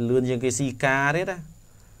lươn những cái xì cá đấy đó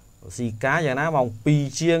xì cá vậy nó màu pi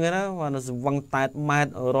chiêng ấy đó và nó văng tạt mát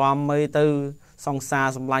rom mây từ song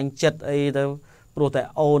xa song lanh chất ấy từ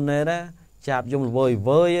protein này đó chạp dùng vơi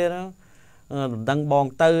vơi đó đăng bòn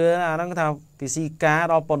tư đó nó thao cái xì cá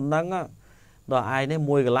đó còn đăng đó ai đấy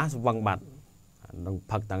môi cái lá văng bạch đăng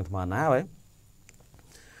phật đăng mà ná vậy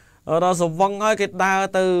ở đó sầu văng hơi cái đa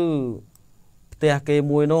từ tia cái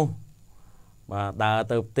mùi nô mà đa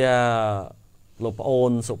từ tia lục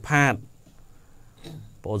ôn sụp hạt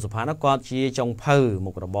bộ sụp hạt nó còn chỉ trong phừ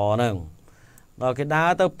một cái bò nè đó cái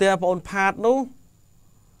đa từ tia ôn hạt nô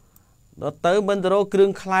đó tới bên đó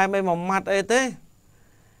kêu khai mấy mà mặt ấy thế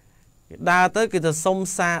đa tới cái từ sông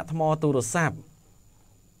xa thầm mò tu được sạp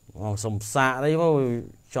sông xa đấy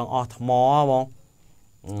chọn ở thầm mò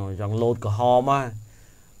không chọn lột cả hòm á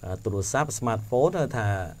tu được sạp smartphone thôi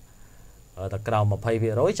thà ở ta cầu mà phay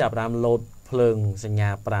việc rối chạp làm lột phường sinh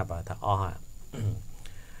nhà prap thà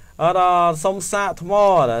ở đó sông xa thầm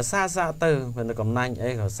mò là xa xa từ mình còn nhanh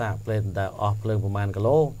ấy họ sạp lên ta ở phường của man cả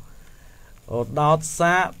lô đọt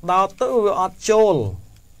xa đọt tự về ọt chôl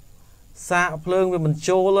xa phường về mình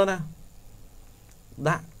chôl đó nè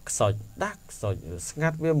đắc sỏi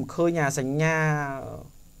ngắt về một khơi nhà sành nhà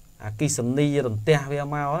kỳ sầm ni rồi tè về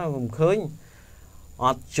mau đó một khơi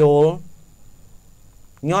ọt chôl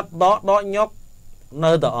nhót đó nhóc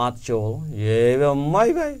nơi tờ ọt chôl về về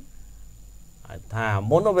mấy vậy thà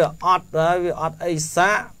muốn nó về ọt ấy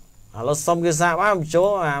xa nó xong cái xa bám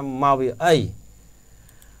chỗ màu về ấy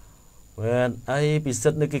ấy bị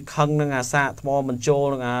sứt nơi cái khăn nó ngà xa thò mình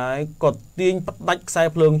chôl ngà cột tiên bắt đách xe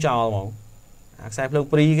phường trào mà xe phường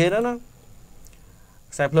pri cái đó nó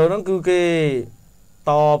xe phường nó cứ cái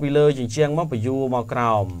to bị lơ chỉnh chiang mất phải du màu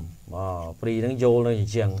cào pri nó vô nó chỉnh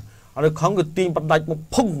chiang nó không cái tiên bắt đách một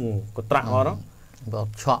phung có trạo vào đó vào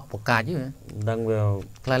chọn một cái chứ đang vào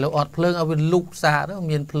lại lỗ ọt phường ở bên lục xa đó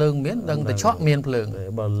miền phường miền đang để chọn miền phường để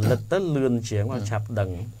bờ lật tới lươn chiếng vào chạp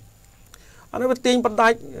đằng nó bị tiên bắt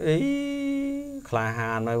đách ấy khai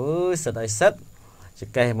hàn này với sệt ai sét chỉ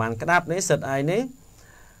kể màn cái đáp đấy sệt ai đấy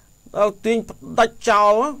đâu tiên đách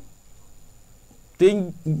chào á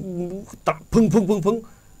tiên tập phưng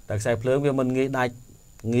đặc sai phượng vì mình nghĩ đạch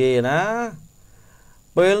nghề đó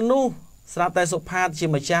bê nu sạp tay sụp hạt chỉ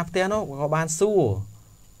mà chạp thế nó có ban xu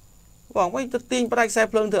bọn mấy tiên bắt đách sai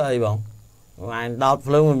phượng thời bọn ai đọt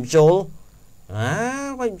phượng mình chố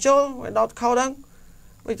mình chố mình đọt khâu đăng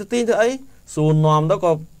mấy tiên thời ấy xu nòm đó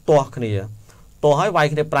có toạc nè tôi hỏi vay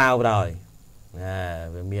cái prao rồi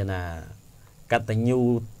về miền cắt tình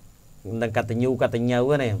nhu đang cắt tình nhau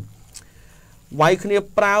cái này vay cái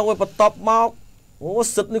prao với bắt top móc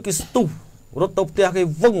sứt như cái stu rốt tốc tia cái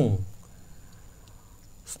vung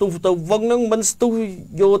stu tàu vung nó mình stu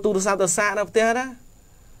vô tu từ xa đâu tia đó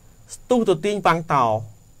stu từ tiên bằng tàu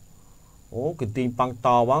cái tiên bằng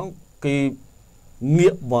tàu bằng cái nghĩa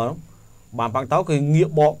mà bàn bằng tàu cái nghĩa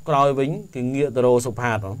bọ rồi vĩnh cái nghĩa từ đồ sụp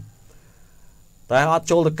hạt đó tại họ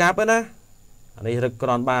trôi được cáp ấy đó đây là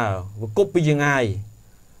còn ba cúp bây giờ ngày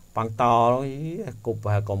bằng to cúp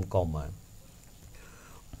và còm mà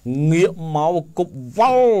nghĩa máu cúp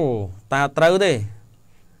vau ta trâu đi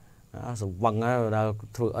sụp văng á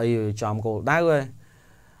thử ấy chòm cổ đá rồi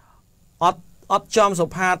ót chòm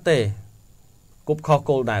sụp hạt tê cúp kho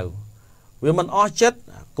cổ đầu vì mình ót chết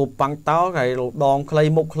cúp bằng táo cái đòn clay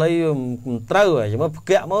một clay trâu rồi mới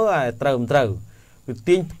kẹo mới trâu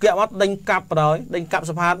tiên kẹo mắt đánh cặp rồi đánh cặp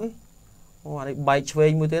sập hạt bay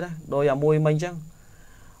chơi như thế đó đôi à môi mình chăng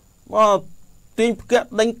tiên kẹo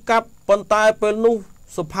đánh cặp bàn tay bên nu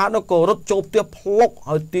sập hạt nó cổ rất chộp tiếp lốc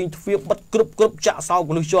ở tiên phía bắt cướp chạ sau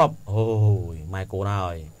của lưu chộp ôi mai cổ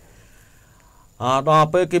này đó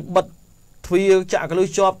bên cái bắt phía chạ cái lưu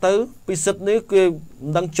chộp tới bị sứt nữa cái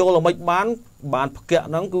đang trôi là mấy bán kẹo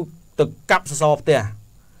nó cứ từ cặp sọp tè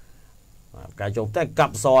cái chộp tới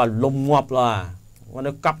cặp sò lùm ngoạp là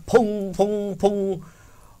nó cặp phung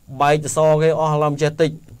bay cho so cái làm che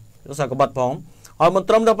tịch nó sao có bật phóng hỏi mình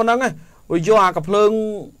trông đâu phân năng ấy vô cặp lương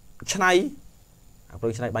chay cặp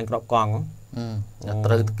chay bánh cọp con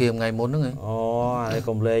từ kiềm ngày muốn nữa đây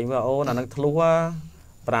cùng lên với ô là nó thua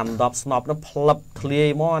làm đọc snop nó plập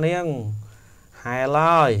clear mò niêng hai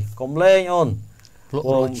lời cùng lên ôn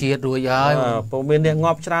lộ chia đuôi dài bộ miền điện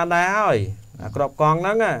ngọc trà đá rồi cọp con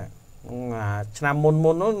đó à năm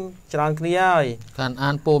môn nó tràn kia rồi cần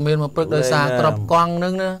ăn bộ miền mà bực đời xa cọp con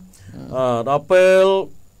nữa đó pel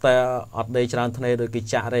แต่อดเดชรันทะเลโดยกิ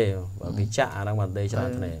จเร่กิจดังมันเดชรั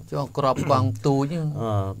นทะเลช่วงกรอบกวางตูนี่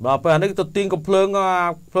ดอกไปอันนี้ตัวตีนกับเพ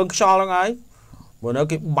ลิงชอลแล้วไงเหมือน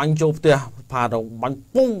cáiบังโจบเตียผ่าตรงบัง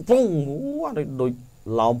ปุ้งโดย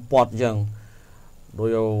หลอมปอดอย่างโดย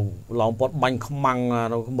หลอมปอดบังขมัง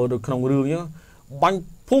เราเมื่อโดยขนมเรือเนี่ยบัง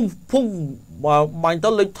พุ่งบังต้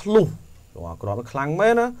นเลยทะลุตัวกรอบคลังไหม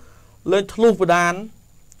นะเลยทะลุไปดาน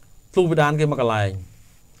cáiมากระไร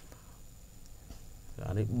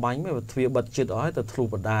อันนี้บังไม่แบบทวีบัดจิตอ้อยแต่ทะลุ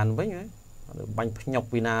ไปดานไว้ไงบังพยก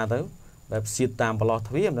วินาเต้แบบเสียตามปลอดท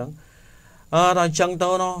วีมนั่งเราจังโต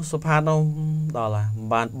เนาะสุภาพเนาะđó là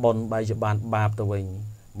bàn bồn bài chụp bàn bạp từ mình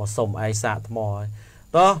một sông ai sạ mò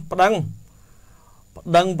đó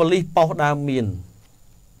đăng bali bao đa miền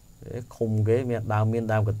khùng cái miền đào miền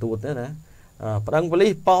đào cái tuột nữa nè đăng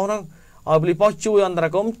bali bao đó bali bao chui anh ta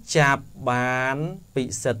cũng chạp bàn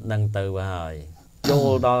bị sệt nâng từ rồi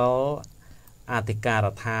vô đó Atika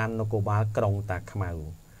là than nó cô bá còng tạc màu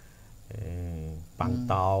bằng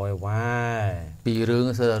to ấy quá bị rương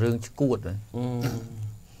là rương cuột rồi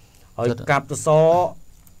ở cặp số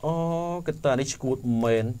cái tờ này cuột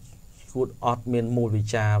mền cuột ọt miền mùi bị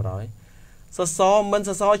trà rồi so mình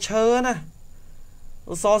so chớ nè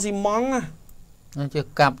so gì mong à chưa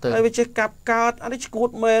cặp từ ai biết chơi cặp cát anh ấy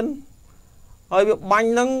cuột mền ở việc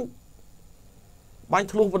bánh nâng bánh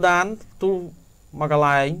thu vào đàn tu mà cái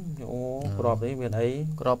này cọp đấy miền ấy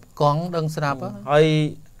cọp con đằng sạp á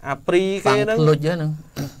ai Apri cái đó lụt vậy nữa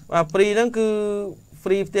Apri đó cứ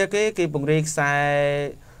free tia cái bùng riêng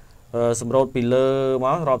xài sầm rốt pì lơ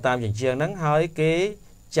máu rau tam chỉnh chiang nắng hơi cái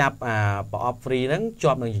chạp bỏ free nắng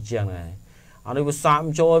chọp nắng chỉnh chiang này anh ấy vừa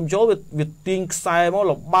sạm chỗ việc tiên xài máu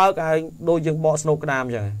lộc ba cái đôi chân bọ snow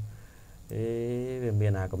cam chẳng về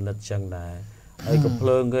miền nào cũng nứt chân này ấy cặp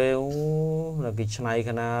lương cái là cái này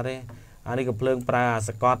cái nào đấy anh ấy cặp lương pra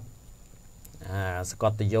Scott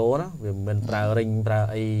Scott thì vô đó vì mình pra ring pra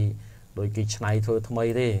ấy đôi cái này thôi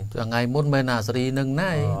thay đi ngày muốn bên nào sri nâng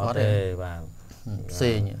này có thể và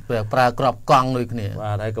xì về pra crop con rồi kìa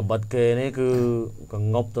và đây còn bật kê này cứ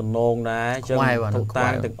còn ngọc từ nôn đấy chứ thuộc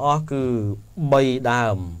tang từng ó cứ bay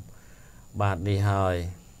đàm bạn đi hơi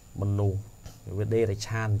mình nụ về đây là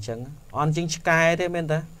chan chân on chính sky thế bên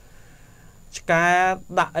ta sky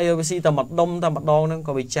đại ABC tầm mặt đông tầm mặt đòn nó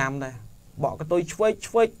có bị chạm đây bỏ cái tôi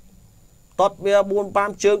chuối tốt về buôn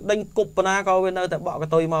bám trước đánh cục na coi bên nơi tại bỏ cái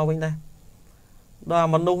tôi màu bên đây đó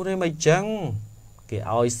mà nụ thế mày trắng cái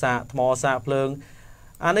oi xạ mò xạ phượng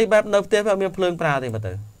anh ấy bếp nấu tiếp vào miếng phượng pra thì mà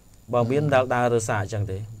từ bảo miếng đào rồi xạ chẳng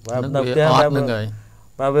thế và nấu tiếp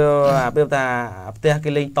và bây ta tiếp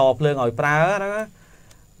cái linh to phượng oi pra đó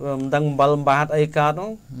đang bầm bát ấy cả đó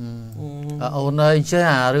ôn ơi chứ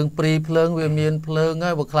rừng pri phượng về miền phượng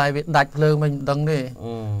ấy một khai về đặt phượng mình đăng đi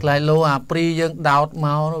khai lô pri dân đào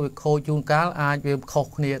màu nó về khô chun cá ai về khô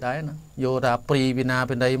kia đấy nó vô là pri Việt Nam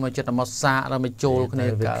bên đây mà chết là một xạ là mình trôi cái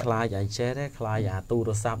này cả khai giải chết đấy khai giải tu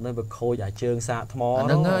rồi sắp nó về khô giải trương xạ thmó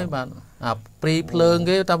đó ơi bạn pri phượng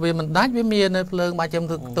cái ta về mình đát với miền này phượng mà chấm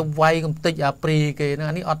thực tông vay công ty pri cái nó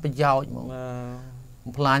anh ấy ọt bị giàu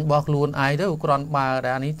plan bọc luôn ai đó còn bà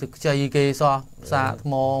đã ní thực chơi cái so xa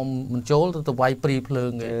mò mình chố từ vay pri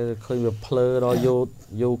phượng cái khơi về phơ đó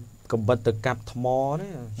vô cầm bật từ cặp thmó đấy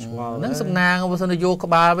nó sầm nang không sao nó vô cái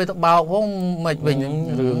bà với tao bao không mệt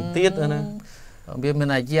mình đường tiết nữa nè bây mình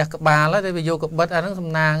này chia cái bà lá đây vô cái bật nó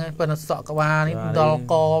sầm nang ấy nó sọ cái bà ní đo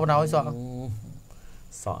co nói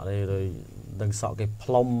sọ đây rồi đừng sọ cái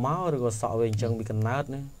plom máu rồi còn sọ về chân bị cắn nát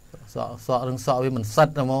nữa sọ đừng sọ với mình sắt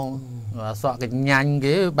đúng không sọ cái nhanh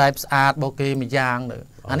cái bài art bao kê mình giang được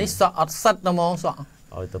anh ấy sọ sắt đúng không sọ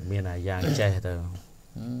rồi tập miền này giang che thôi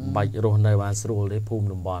bạch rồi nơi bạn sưu để phun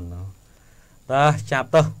đồng bòn đó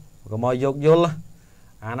chạp tơ có mọi dục vô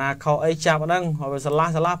là na khâu ấy chạp ở đây họ phải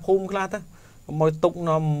sala phun cái đó mọi tục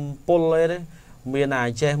nó pol lên đấy miền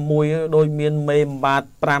này che mùi đôi miền mềm bạt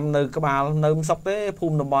pram nơi các bạn nơi sọc đấy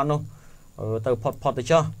phun đồng bòn luôn từ phật từ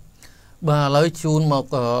cho bà lấy chun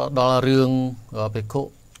một đó là rương về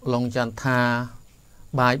cụ long chan tha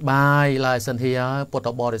bài lại sân hia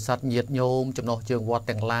bột bò để sạch nhiệt nhôm trong nó trường vọt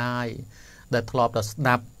tàng lai để thọp là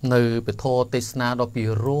đạp nơi về thô tê na đó bị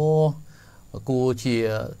rô cô chỉ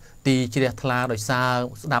ti chỉ đẹp la rồi xa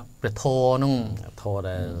đạp về thô nung thô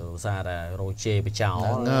là xa là rồi chê bị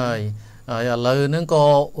chảo người ឥឡូវហ្នឹងក៏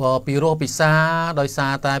ពីរោះពិសាដោយសា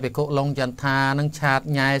រតែភិក្ខុឡុងចន្ទថានឹងឆាត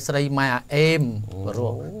ញ៉ែស្រីម៉ែអាអេមប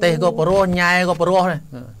រោះទេសក៏បរោះញ៉ែក៏បរោះដែរ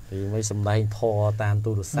ពីមិនសំដែងធរតាម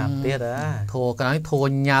ទូរស័ព្ទទៀតធរក្រោយធរ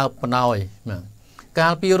ញើបបណ្ដោយកា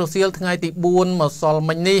លពីរសៀលថ្ងៃទី4ម្សិល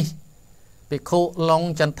មិញនេះភិក្ខុឡុង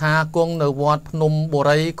ចន្ទថាគង់នៅវត្តភ្នំបូ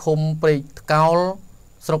រីឃុំព្រែកថ្កោល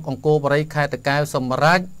ស្រុកអង្គរបូរីខេត្តតាកែវសម្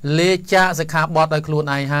រាប់លេចាសិក្ខាបទដោយខ្លួន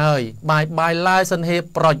ឯងហើយបាយឡាយសន្ហេ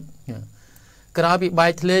ប្រុចក្រោយពីបែ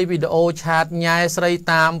កធ្លាយវីដេអូឆាតញ៉ែស្រី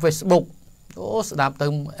តាម Facebook អូស្ដាប់ទៅ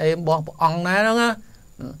អេមបងព្រះអង្គណាហ្នឹងណា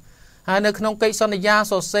ហើយនៅក្នុងកិច្ចសន្យា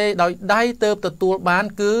សរសេរដោយដៃទៅទទួលបាន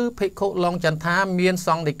គឺភិក្ខុឡុងចន្ទថាមានស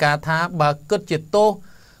ង្ឃដីកាថាបើគិតជាទោស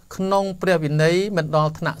ក្នុងព្រះវិន័យមិនដ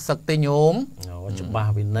ល់ថ្នាក់សឹកទេញោមច្បា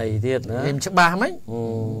ស់វិន័យទៀតណាអេមច្បាស់ហ្មង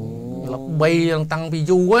ល្បីតាំងពី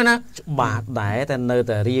យូរហើយណាច្បាស់ដែរតែនៅ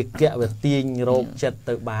តែរាគៈវាទាញរោគចិត្ត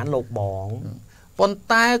ទៅបានលោកបងប៉ុន្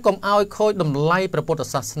តែកុំឲ្យខូចតម្លៃព្រះពុទ្ធ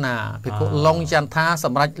សាសនាភិក្ខុឡុងចន្ទថាស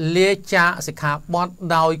ម្រាប់លាចាកសិក្ខាបទ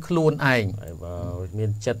ដោយខ្លួនឯងបើមា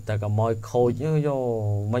នចិត្តតែកុំឲ្យខូចយោ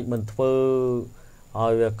មិនធ្វើឲ្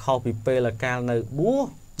យវាខុសពីពេលកាលនៅបួស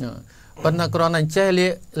ប៉ុន្តែគ្រាន់តែចេះ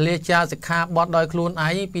លាចាកសិក្ខាបទដោយខ្លួនឯ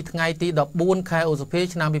ងពីថ្ងៃទី14ខែឧសភា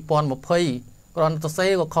ឆ្នាំ2020គ្រាន់តែសេ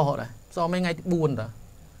ក៏ខុសដែរសមថ្ងៃទី4តា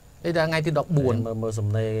អីដល់ថ្ងៃទី14មើលសំ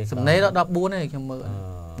ណេរដល់14ទេខ្ញុំមើល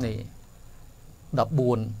នេះ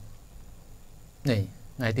14នេះ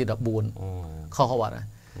ថ្ងៃទី14ខុសបាត់ហើយ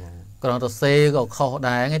គ្រាន់តែសេក៏ខុស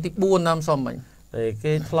ដែរថ្ងៃទី4តាមសមមិញតែ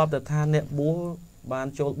គេធ្លាប់តែថាអ្នកបួសបាន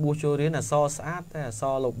ចូលបួសចូលរៀនអសរស្អាតតែអស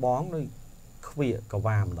រលោកបងដូចខ្វៀក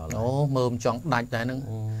វាម្ដងអូមើលចង់ដាច់ដែរហ្នឹង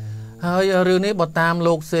ហើយរឿងនេះបើតាម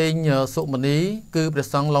លោកសេងសុមនីគឺព្រះ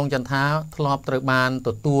សង្ឃឡុងចន្ទថាធ្លាប់ត្រូវបានទ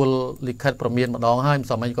ទួលលិខិតព្រមានម្ដងហើយមិន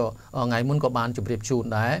សមមិញក៏ថ្ងៃមុនក៏បានជម្រាបជូន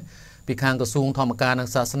ដែរពីខាងក្រសួងធម្មការនិង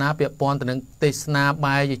សាសនាពាក់ព័ន្ធទៅនឹងទេសនា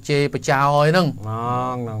បាយជេរបចោយហ្នឹង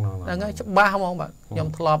ហ្នឹងហើយច្បាស់ហ្មងបាទខ្ញុំ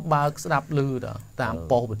ធ្លាប់បើកស្ដាប់ឮតាម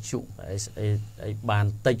ប៉ុស្តិ៍វិទ្យុអីបាន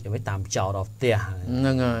តិចឲ្យតាមចោលដល់ផ្ទះហ្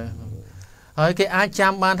នឹងហើយគេអាច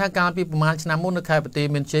ចាំបានថាកាលពីប្រហែលឆ្នាំមុននៅខេត្តបន្ទាយ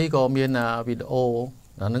មានជ័យក៏មានវីដេអូ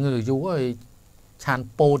ហ្នឹងយូរហើយឆាន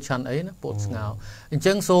ពោតឆានអីណាពោតស្ងោអញ្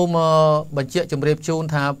ចឹងសូមបញ្ជាក់ជម្រាបជូន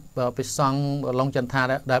ថាព្រះសង្ឃឡុងចន្ទថា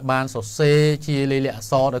ដែលបានសរសេរជាលេខអក្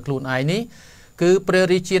សរដោយខ្លួនឯងនេះគឺព្រះ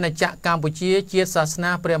រាជាណាចក្រកម្ពុជាជាតិសាស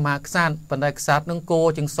នាព្រះមហាក្សត្រប៉ុន្តែក្សត្រនឹងគោ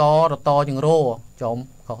ជាងសរតជាងរចំ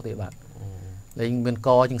ខុសទៀតបាទលេងមានក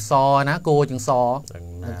ជាងសណាគោជាងស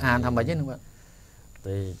អានថាម៉េចហ្នឹងបាទ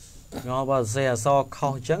ទេងល់បើសេអសរខុ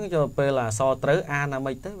សអញ្ចឹងចូលពេលអសរត្រូវអានអា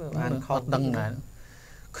ម៉េចទៅអានខុសដឹងដែរ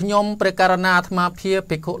ខ្ញុំព្រះករណាអាត្មាភាព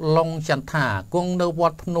ភិក្ខុឡុងចន្ទថាគង់នៅវ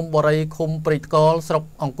ត្តភ្នំបូរីឃុំព្រែកថ្កោលស្រុក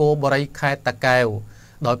អង្គរបូរីខេត្តតាកែវ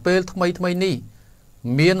ដោយពេលថ្មីនេះ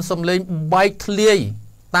មានសម្លេងបែកធ្លាយ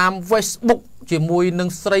តាម Facebook ជាមួយនឹង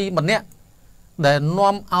ស្រីម្នាក់ដែល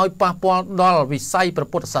នាំឲ្យប៉ះពាល់ដល់វិស័យព្រះ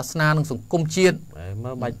ពុទ្ធសាសនានិងសង្គមជាតិ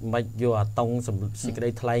មើលមិនយកអាតុងសេចក្តី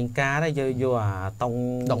ថ្លែងការណ៍ទេយកអាតុង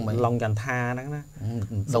ឡុងចន្ទថាហ្នឹងណា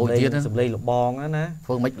ដូចទៀតសម្លេងលបងហ្នឹងណា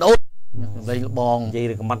ធ្វើមិនដូចសម្លេងលបងនិយាយ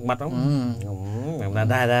រឿងម៉ាត់ហ្នឹងខ្ញុំ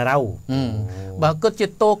ដែររៅបើគិតជា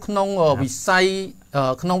ទោសក្នុងវិស័យ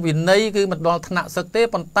ក្នុងវិន័យគឺមិនដល់ថ្នាក់សឹកទេ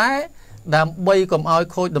ប៉ុន្តែដើម្បីកុំឲ្យ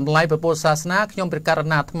ខូចតម្លៃព្រះពុទ្ធសាសនាខ្ញុំព្រះករ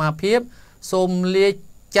ណាអាត្មាភាពសូមលា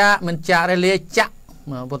ចាកមិនចាកទេលាចាក់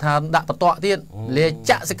ព្រោះថាដាក់បតក់ទៀតលា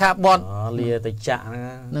ចាក់សិក្ខាបទលាទៅចាក់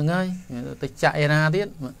ហ្នឹងហើយទៅចាក់ឯណាទៀត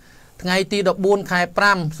ថ្ងៃទី14ខែ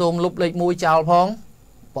5សូមលុបលេខ1ចោលផង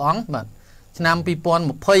ព្រះអង្គបាទឆ្នាំ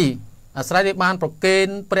2020អាស្រ័យដែលបានប្រកេន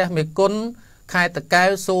ព្រះមេគុណខេត្តតាកែវ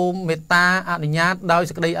សូមមេត្តាអនុញ្ញាតដោយ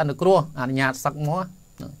សេចក្តីអនុគ្រោះអនុញ្ញាតសឹកមក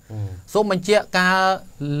សូមបញ្ជាក់ការ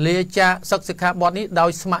លាចាកសឹកសិក្ខាបទនេះដោយ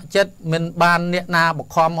ស្ម័គ្រចិត្តមិនបានអ្នកណាប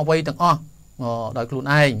ខំអ្វីទាំងអស់ដោយខ្លួន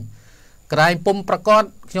ឯងក្រែងពុំប្រកាស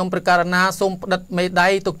ខ្ញុំព្រះករណាសូមផ្តិតមេដៃ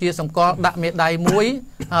ទុកជាសម្គាល់ដាក់មេដៃមួយ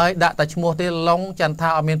ហើយដាក់តែឈ្មោះទេឡុងចន្ទថា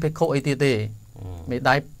អត់មានភិក្ខុអីទៀតទេមេ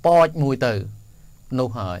ដៃប៉ចមួយទៅនោះ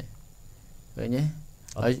ហើយឃើញទេ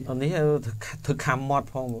ហើយនេះធ្វើខំមាត់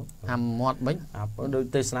ផងខំមាត់មិញដូច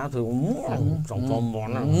ទេសនាធ្វើសង្កមមាត់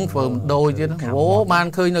ធ្វើដូចទៀតអូបាន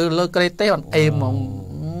ឃើញនៅលើក្រេតទេអត់អេមហ្មង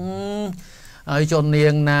ហើយជន់នា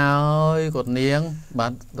ងណាហើយគាត់នាងបា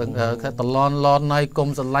ទតឡនឡនហើយកុំ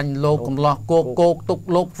ស្រឡាញ់លោកកំឡោះគោកទុក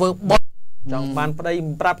លោកធ្វើបត់ចង់បានប្តី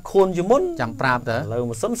ប្រាប់ខួនជាមុនចាំប្រាប់តើលើ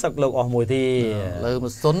ម៉ាស៊ីនសឹកលោកអស់មួយទីលើ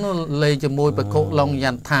ម៉ាស៊ីនលេងជាមួយបកុឡុងយ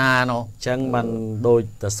ន្តាណោះអញ្ចឹងបានដូច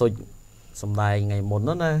តសុចសំដែងថ្ងៃមុន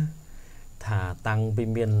ណាថាតាំងពី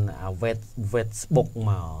មានអាវេត Facebook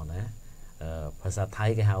មកណាភាសាថៃ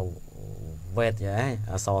គេហៅវេតហ៎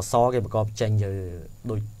អសសគេប្រកបចេញទៅ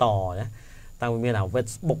ដូចតណាតាំងពីមានអា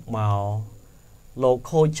Facebook មកលោក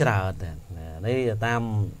ខូចច្រើនតែនេះតាម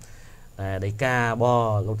đầy ca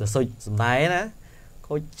bò lục từ sụt đáy đó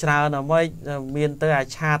khôi trao là mấy miền tới ai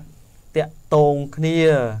chát tiện tồn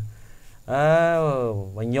kia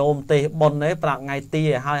và nhôm tê bồn đấy bạc ngày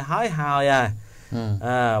tì hai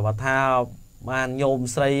và thao man nhôm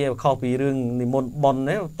xây kho bị rừng thì một bồn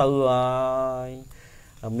đấy từ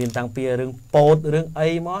miền tăng pia rừng pốt rừng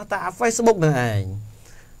ấy mà ta Facebook này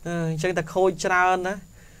chân ta khôi trao đó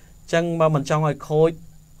chân mà mình trong ngoài khôi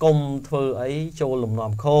cùng thử ấy cho lùm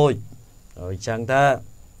nòm khôi rồi chẳng ta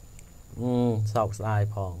sọc sai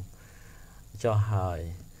phòng cho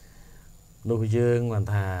hỏi nuôi dương mà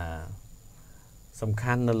thà sầm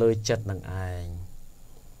khăn là lời chật đằng ai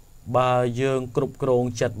bà dương cục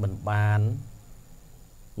krong chật mình bán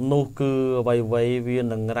nuôi cư vầy viên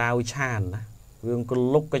đằng rau chàn vương có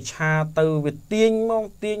lúc cái cha tư việt tiên mong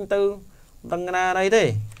tiên tư đằng na đây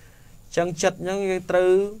thế chẳng chật những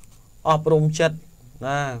từ ọp rùm chật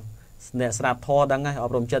nè sạp thò đằng ngay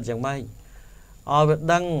ọp rùm chật chẳng may ở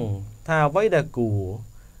đằng thà với đề củ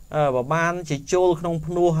và ban chỉ trôi không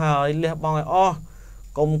pnu hời liệp bong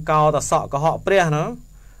công cao ta sọ có họ pre nữa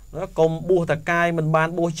nó công bùa ta cai mình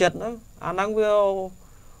ban bùa chật nữa anh đang vô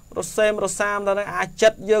rồi xem rồi sam ta nói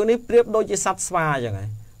chật dương ní priếp đôi chỉ sắp spa chẳng này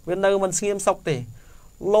bên nơi mình nghiêm sọc thì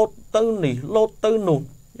lột tư nỉ lột tư nụ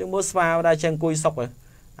nhưng mua spa đây chẳng cùi sọc rồi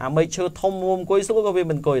mấy chơi thông mồm cùi sọc có vì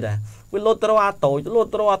mình cùi đã với lột ra tổ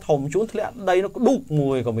lột ra thòng chúng thì đây nó có đục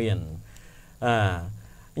mùi của mình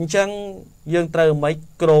chẳng dương trừ mấy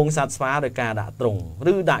krong sạch phá đời cả đã trùng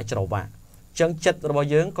rư đại trầu bạc chẳng chất rồi bao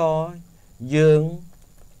dương có dương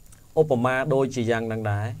Obama đôi chỉ rằng đằng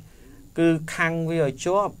đáy cứ khăn với ở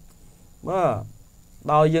chóp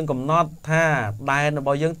bao dương cầm nót tha đai nó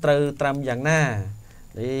bao dương trừ trầm dạng na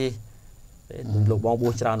đi lục bong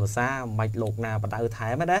bùa tròn vào xa mạch lục nào và đại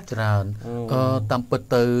thái mới đấy tròn tam bật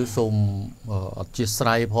từ sùng chia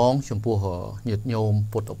sài phong chấm bùa nhiệt nhôm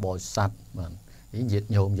bột bò sạch nhiệt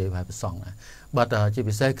nhôm vậy phải sòng này bắt chỉ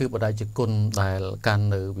bị xe cứ bắt đại chỉ côn đại can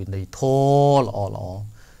nữ bị này thô lọ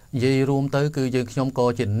dây rùm tới cứ dây nhôm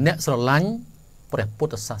co chỉ nét sờ lánh bẹp bút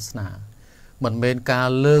sát na mình bên ca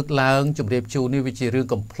lược lang chụp đẹp chuนี่วิจิเรื่อง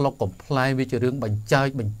កំផ្លុកកំផ្លែវិจิเรื่องបញ្ចើច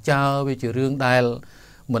បញ្ចើវិจิរឿងដែល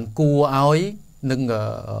មិនគួរឲ្យនឹង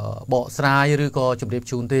បកស្រាយឬក៏ជម្រាប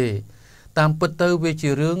ជូនទេតាមពិតទៅវាជា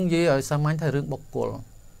រឿងនិយាយឲ្យសាមញ្ញថារឿងបុគ្គល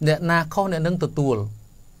អ្នកណាខុសអ្នកនឹងទទួល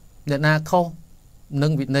អ្នកណាខុសនឹ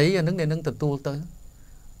ងវិន័យអានឹងអ្នកនឹងទទួលទៅ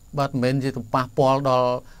បាទមិនមែនជាទៅប៉ះពាល់ដល់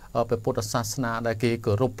ព្រះពុទ្ធសាសនាដែលគេ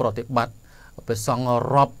គោរពប្រតិបត្តិព្រះសង្ឃ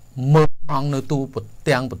រាប់ម៉ឺនអង្គនៅទូ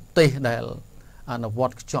ទាំងប្រទេសដែលអនុវ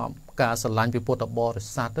ត្តខ្ជាប់ការស្រឡាញ់ព្រះពុទ្ធបរិ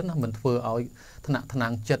ស័ទណាមិនធ្វើឲ្យថ្នាក់ថ្នាំ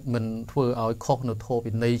ងចិត្តមិនធ្វើឲ្យខុសនៅធម៌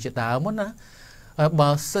វិន័យជាដើមណាបើ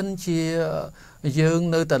សិនជាយើង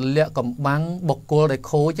នៅតែលាក់កំបាំងបុគ្គលដែល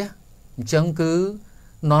ខូចអញ្ចឹងគឺ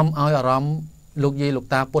នាំឲ្យអារម្មណ៍លោកយាយលោក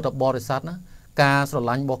តាពុទ្ធបរិស័ទណាការស្រ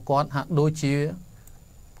ឡាញ់របស់គាត់ហាក់ដូចជា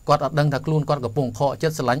គាត់អត់ដឹងថាខ្លួនគាត់កំពុងខកចិ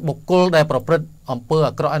ត្តស្រឡាញ់បុគ្គលដែលប្រព្រឹត្តអំពើ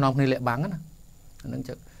អាក្រក់ឲ្យនាំគ្នាលាក់បាំងណាហ្នឹង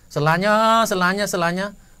ចឹងស្រឡាញ់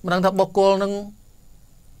មិនដឹងថាបុគ្គលនឹង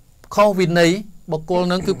ខុសវិន័យបុគ្គល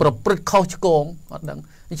នឹងគឺប្រព្រឹត្តខុសឆ្គងអត់ដឹង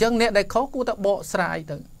អញ្ចឹងអ្នកដែលខុសគួរតែបកស្រាយ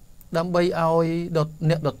ទៅដើម្បីឲ្យ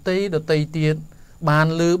អ្នកដតីទៀតបាន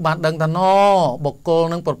ឮបានដឹងថាណបុគ្គល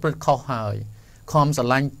នឹងប្រព្រឹត្តខុសហើយខំស្រ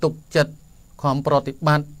ឡាញ់ទុកចិត្តខំប្រតិប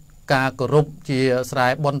ត្តិការគោរពជាស្រែ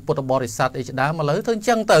បុណ្យពុទ្ធបរិស័ទអីជាដើមឥឡូវធ្វើអញ្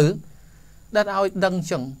ចឹងទៅដែលឲ្យដឹងអញ្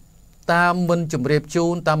ចឹងតាមមិនជម្រាបជូ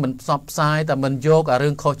នតាមមិនផ្សព្វផ្សាយតាមមិនយកអារឿ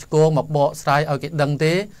ងខុសឆ្គងមកបកស្រាយឲ្យគេដឹង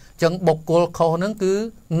ទេអញ្ចឹងបុគ្គលខុសហ្នឹងគឺ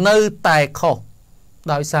នៅតែខុស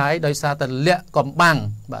ដោយសារតែលាក់កំបាំង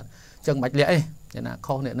បាទអញ្ចឹងមិនលាក់អីអ្នកណា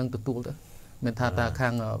ខុសអ្នកនឹងទទួលទៅមិនថាតាខា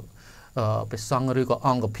ងព្រះសង្ឃឬក៏អ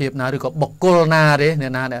ង្គភាពណាឬក៏បុគ្គលណាទេអ្ន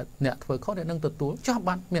កណាអ្នកធ្វើខុសអ្នកនឹងទទួលចោះ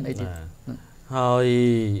បានមានអីទៀតហើយ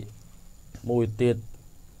មួយទៀត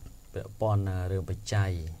ពាក់ព័ន្ធរឿងបច្ច័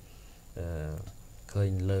យឃើ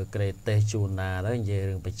ញលើក្រេតទេសជូនណាទៅនិយាយ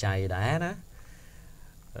រឿងបច្ច័យដែរណា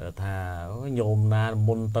ថាញោមណា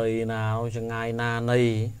មុនទៅណាចងាយណានៃ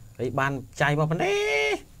អីបានបច្ច័យមក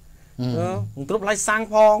នេះមិនគ្រប់ឡៃសាំង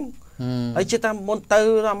ផងហើយជិះតាមមុនទៅ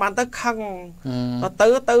បានទៅខឹងទៅ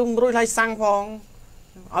រួចឡៃសាំងផង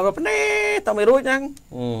ឲ្យមកនេះទៅមិនរួចហ្នឹង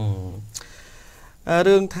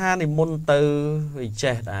រឿងថានិមន្តទៅវា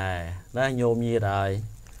ចេះដែរណាញោមញីដែរ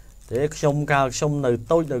ទេខ្ញុំកាលខ្ញុំនៅ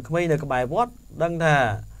តូចនៅក្មេងនៅក្បែរវត្តដឹងថា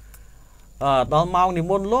ដល់ម៉ោងនិ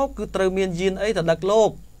មន្តលោកគឺត្រូវមានយានអីទៅដឹកលោក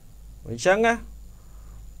អញ្ចឹងណា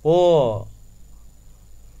អូ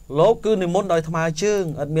លោកគឺនិមន្តដោយថ្មើរជើង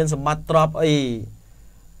អត់មានសម្បត្តិទ្រព្យ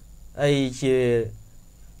អីជា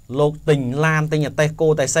លោកទិញឡានទិញអតេះគោ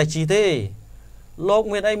តែសេះជីទេលោក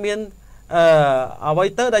មានអីមានអ្វី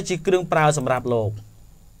ទៅដែលជាគ្រឿងប្រើសម្រាប់លោក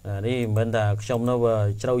នេះមិនថាខ្ញុំនៅ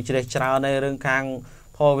ជ្រៅជ្រះច្រើនในរឿងខាង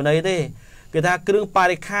ធម៌វិន័យទេគឺថាគ្រឿងប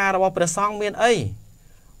រិក្ខាររបស់ព្រះសង្ឃមានអី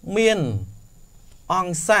មានអ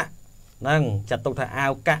ង្គស័កហ្នឹងចាត់ទុកថាអា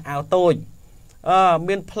វកាសអាវតូច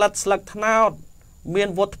មានផ្លិតស្លឹកត្នោតមាន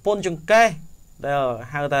វត្ថុពន្ធចង្កេះដែល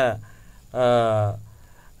ហៅថា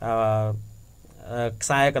ខ្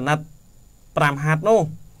សែកណាត់5ហាត់នោះ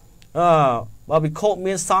បើវិខោ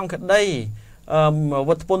មានសង្ឃក្តី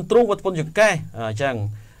វត្ថុពន្ធទ្រូងវត្ថុពន្ធចង្កេះអញ្ចឹង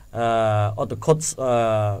អត់ខុត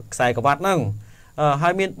ខ្សែក្រវ៉ាត់ហ្នឹងហើ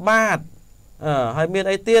យមានបាតហើយមាន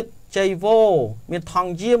អីទៀតជ័យវោមានថ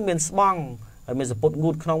ង់យាមមានស្បង់ហើយមានសពុតងូ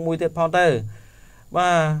តក្នុងមួយទៀតផងទៅបា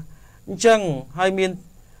ទអញ្ចឹងហើយមាន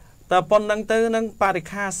តែប៉ុណ្្នឹងទៅនឹងបរិ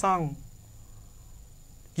ខាសង្ឃ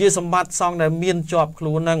ជាសម្បត្តិសង្ឃដែលមានជាប់ខ្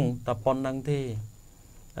លួនហ្នឹងតែប៉ុណ្្នឹងទេ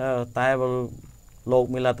តែលោក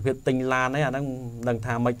មានលទ្ធភាពទិញឡានអីអាហ្នឹងដឹង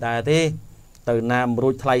ថាមិនដែរទេទៅណាមរួ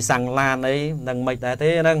ចថ្លៃសាំងឡានអីនឹងមិនដែរទេ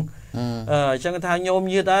ហ្នឹងអញ្ចឹងថាញោម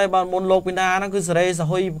យឺតហើយបើមុនលោកពីណាហ្នឹងគឺសេរីស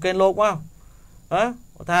ហុយប្រកេនលោកមក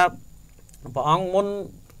ថាព្រះអង្គមុន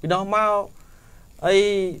ពីដោះមកអី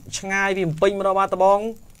ឆ្ងាយពីភ្នំពេញមកដល់បាត់ដំបង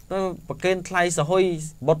ប្រកេនថ្លៃសហុយ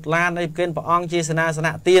បុតឡានអីប្រកេនព្រះអង្គជាសេនាស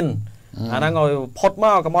នៈទានអាហ្នឹងឲ្យផុតម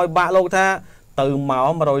កកុំឲ្យបាក់លោកថាទៅមក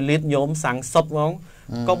100លីត្រញោមសាំងសុតហ្មង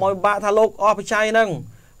កុំឲ្យបាក់ថាលោកអស់បច្ច័យហ្នឹង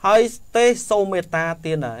ហើយទេសូមមេត្តា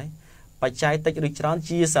ទានហើយបច្ច័យតិចឬច្រើន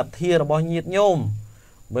ជាសទ្ធារបស់ញាតិញោម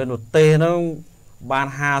មិននោះទេហ្នឹងបាន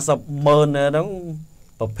50ម៉ឺនហ្នឹង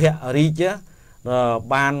ប្រភៈរីក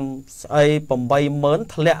បានស្អី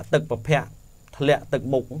80000ធ្លាក់ទឹកប្រភៈធ្លាក់ទឹក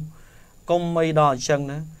មុខកុំអីដល់អញ្ចឹង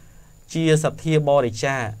ណាជាសទ្ធាបរិច្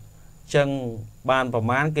ចាចឹងបានប្រ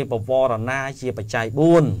មាណគេបវរណាជាបច្ច័យ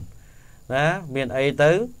4ណាមានអី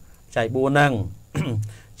ទៅបច្ច័យ4ហ្នឹង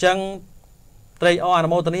ចឹងត្រេកអរអនុ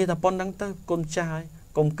មោទនាថាប៉ុណ្្នឹងទៅគុណចាស់ហើយ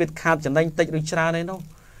កុំគិតខាតចំណេញតិចឬច្រើនអីនោះ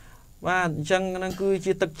បាទអញ្ចឹងហ្នឹងគឺ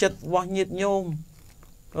ជាទឹកចិត្តរបស់ញាតិញោម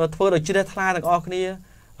ធ្វើឲ្យជ្រះថ្លាទាំងអស់គ្នា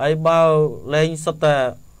ហើយបើលេងសុទ្ធតែ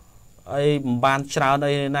អីមិនបានច្រើន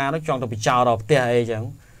អីណានោះចង់ទៅបិចោលដល់ផ្ទះអីចឹង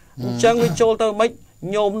អញ្ចឹងវាចូលទៅមិន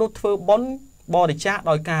ញោមនោះធ្វើបុណ្យបរិច្ចាគ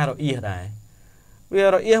ដោយការរអៀសដែរវា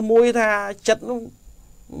រអៀសមួយថាចិត្តនោះ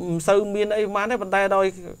មិនសូវមានអីប៉ុន្មានទេប៉ុន្តែដោយ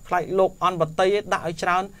ខ្លាចលោកអន់បតីឯដាក់ឲ្យច្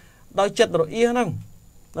រើនដោយចិត្តរអៀសហ្នឹង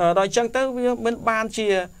ដល់អញ្ចឹងទៅវាមិនបានជា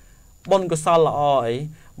បុណ្យកុសលល្អអី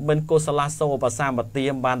មិនកុសលាសោបសាមទា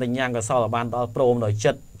មបានតែញ៉ាំងកុសលបានដល់ព្រមដោយ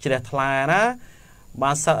ចិត្តជ្រះថ្លាណា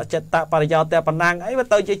បានសចិត្តបរិយោតែប៉ុណ្ណាអីវា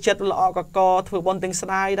ទៅជាចិត្តល្អកកធ្វើបុណ្យទាំងស្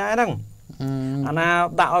ដាយដែរហ្នឹងអាណា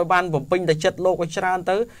ដាក់ឲ្យបានបំពេញតែចិត្តលោកឲ្យច្រើន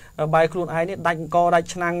ទៅបាយខ្លួនឯងនេះដាច់អង្គដាច់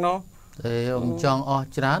ឆ្នាំងនោះទេôngចង់អស់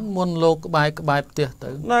ច្រើនមុនលោកក្បែរផ្ទះទៅ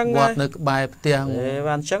វត្តនៅក្បែរផ្ទះ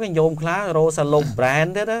បានអញ្ចឹងញោមខ្លះរោសាលោក brand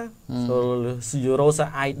ទៀតណារោសា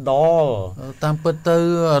idol តាមពិតទៅ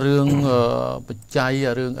រឿងបច្ច័យ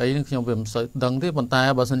រឿងអីនេះខ្ញុំវាមិនសូវដឹងទេប៉ុន្តែ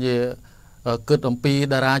បើសិនជាគិតអំពី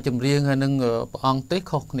តារាចម្រៀងហើយនឹងព្រះអង្គទេ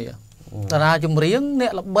ខុសគ្នាតារាចម្រៀងអ្ន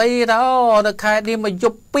កល្បីដល់នៅខែនេះមកយ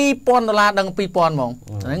ប់$2000ដឹង2000ហ្មង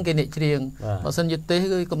ហ្នឹងគេអ្នកច្រៀងបើសិនជាទេ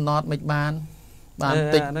គឺកំណត់មិនបាន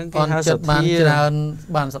តិចអន់ចិត្តបានច្រើន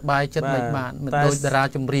បានសប្បាយចិត្តមិនបានមិនដូចតារា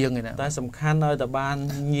ចម្រៀងឯណាតែសំខាន់ឲ្យតែបាន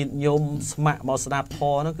ញាតិញោមស្ម័គ្រមកស្ដាប់ធ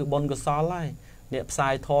ម៌ហ្នឹងគឺបុណ្យកុសលហើយអ្នកផ្សា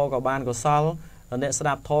យធម៌ក៏បានកុសលអ្នកស្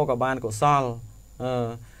ដាប់ធម៌ក៏បានកុសល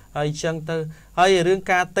ហើយអញ្ចឹងទៅហើយរឿង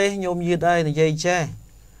ការទេសញោមញាតិអីនិយាយចេះ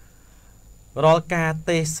រាល់ការ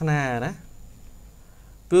ទេសនាណា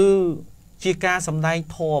គឺជាការសម្ដែង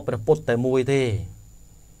ធម៌ព្រះពុទ្ធតែមួយទេ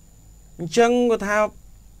អញ្ចឹងគាត់ថា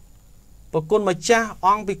ប្រគុណម្ចាស់អ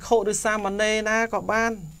ង្គភិក្ខុឬសាមណេរណាក៏បា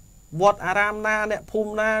នវត្តអារាមណាអ្នកភូ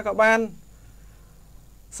មិណាក៏បាន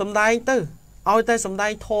សម្ដែងទៅឲ្យតែសម្ដែ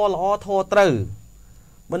ងធម៌ល្អធម៌ត្រូវ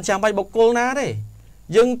មិនចាំបាច់បុគ្គលណាទេ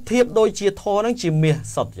យើងធៀបដូចជាធម៌ហ្នឹងជាមាស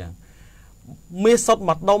សុទ្ធចឹងមាសសុទ្ធ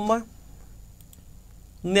មួយដុំ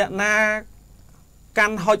អ្នកណាកា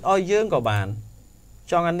ន់ហុចឲ្យយើងក៏បាន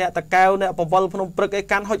ចង់ឲ្យអ្នកតកែវអ្នកបវលភ្នំព្រឹកអី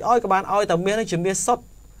កាន់ហុចឲ្យក៏បានឲ្យតែមាសហ្នឹងជាមាសសុទ្ធ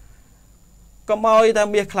កុំឲ្យតែ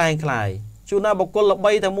មាសខ្លែងខ្លាយជួនណាបុគ្គលល្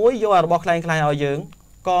បីតែមួយយករបស់ខ្លែងខ្លាយឲ្យយើង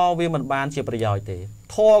ក៏វាមិនបានជាប្រយោជន៍ទេ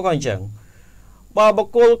ធម៌ក៏អញ្ចឹងបើបុ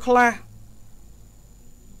គ្គលខ្លះ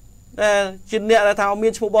ដែលជាអ្នកដែលថាមា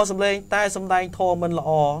នឈ្មោះបោះសម្លេងតែសម្ដែងធម៌មិនល្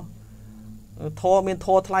អធម៌មានធ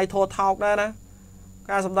ម៌ថ្លៃធម៌ថោកដែរណា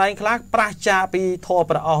ការសម្ដែងខ្លះប្រះចាពីធម៌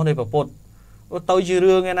ព្រះអស់នៃព្រះពុទ្ធទៅជា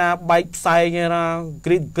រឿងឯណាបែកផ្សែងឯណា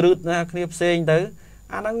គ្រឹតណាគ្នាផ្សេងទៅ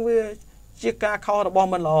អាហ្នឹងវាជាការខុសរបស់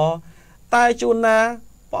មិនល្អតែជួនណា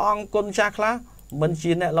ព្រះអង្គគុណចាស់ខ្លះមិន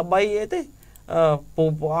ជាអ្នកល្បីអីទេ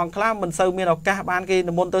ព្រះអង្គខ្លះមិនសូវមានឱកាសបានគេ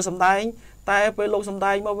និមន្តទៅសម្ដែងតែពេលលោកសម្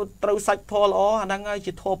ដែងមកត្រូវសាច់ធម៌ល្អអាហ្នឹងហើយ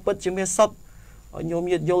ជាធម៌ពិតជាមាសសុទ្ធឲ្យញោម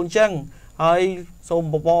ញាតិយល់អញ្ចឹងហើយសូម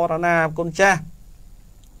បវរណាគុណចាស់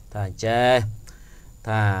ថាចេះ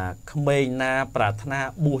thà khmei na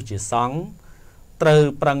pratna bu chỉ sóng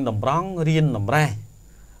trừ prăng đầm rong riêng đầm ra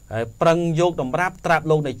prăng vô đầm ráp trap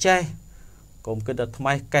lô này che cũng cái đợt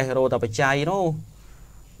mai cây rô ta phải chạy nó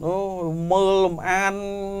mơ làm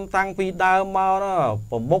an tăng phi đau mau đó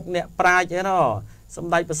bầm mốc nè prai chứ nó xâm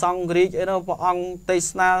đai phải xong cái chứ nó vợ ông tây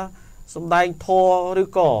na xâm đai thô rư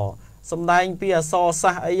cỏ xâm đai pia so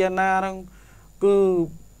sa ấy na nó cứ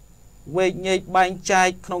về nhảy bánh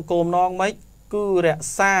chai không cồm non mấy cứ rẽ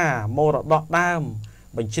xa mô rọ đọt đam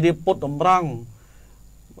bệnh chia bút đầm răng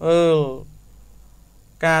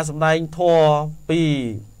ca xâm đai thô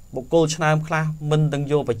pi bộ cô chân nam khla mình từng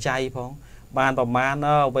vô phải chạy phong ban bảo man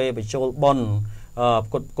về phải chôl bon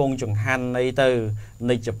cột cung chẳng hành này từ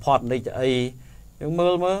này chụp phật này ấy nhưng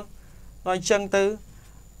mơ nói chân tư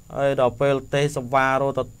đào plt sava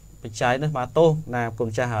rồi tập phải chạy nữa mà tô nào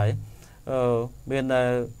cùng cha hỏi bên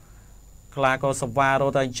là có sava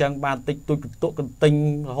rồi tay chân ban tích tôi tụ cần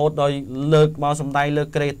tinh hốt đôi lược mau sầm tay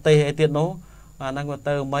lược kề tê hay tiền nó năng có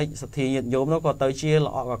tơ mấy thì nhận giống nó có tới chia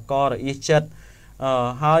lọ và co rồi ít chất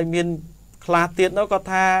hai miền khla tiền nó có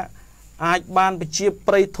tha ai ban bị chia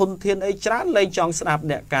prey thôn thiên ấy chán lên trong snap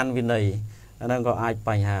nè can vì này năng có ai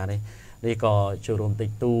bài hà đây đi có chủ động tịch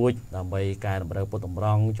tu làm bày cài làm bờ bột tầm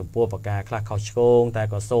rong chụp bùa bạc cà khla khao chôn tại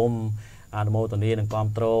có xôm mô tồn đi đừng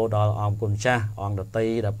control đó om côn cha on đợt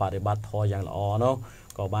tây đã bắt để bắt thôi dạng là nó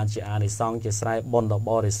có ban chị đi xong chị sai bon đỏ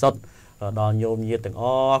bò để sốt đòn nhôm nhiệt từng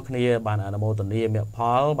kia ban mô tồn đi miệng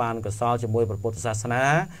pháo ban có sao cho môi bột sa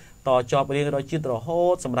sanaต่อจอบเรียงโดยจิตรโห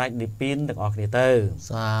ดสำหรับดิปินถึงออกเนเตอร์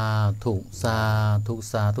สา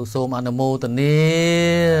ธุโซมอนโมตนี้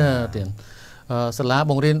เตียนสลา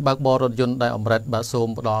บงเรียนบากบอรถยนต์ได้อมรัดบาโซม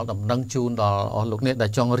ดอกดำนังจูนดอกลูกเนี่ยได้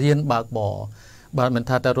จองเรียนบากบอบาเหมือน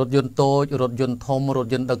ท่าแต่รถยนต์โตรถยนต์ทมรถ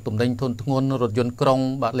ยนต์ดักตุ่มแดงทนทงนรถยนต์กรง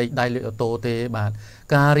บาเล็กได้เลือโตเตบา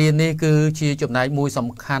การเรียนนี่คือชีจบนายมวยส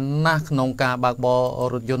ำคัญนักนองกาบากบอ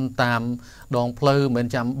รถยนต์ตามดองเพลเหมือน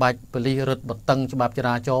จำบัดปลีรถบัดตั้งฉบับจร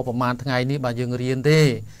าจรประมาณทั้งไงนี้บายังเรียนได้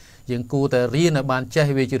ยังกูแต่เรียนบานเจ้า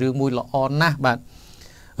เวจเรื่องมวยละอ่อนนะบา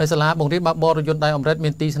สลาบงเรียนบากบอรถยนต์ได้อมรัดเมี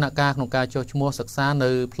ยนตีสนากาของการโจชมัวศึกษาใน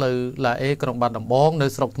เพลลาเอกรงบัดดำบองใน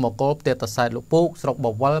สรกธรรมกบเตตสายลูกปุ๊กสรกบ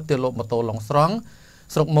อกว่าเตลบมาโตหลงสร้าง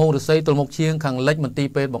สรกโมหรือไซตัวมกเชียงขังเล็กมันตี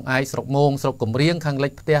เป็นบ่งไอสรกโมงสรกกลมเรียงขังเล็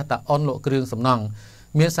กเตะตะอ่อนโลเครื่องสำนัง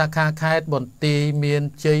เมียนสาขาคายบนตีเมียน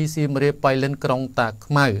เจซีมเรียไปเล่นกรงตาก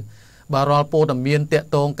ไม้บารอลโปดเมียนเตะ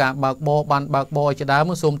ตรงกาบากบอบันบากบอจะได้เ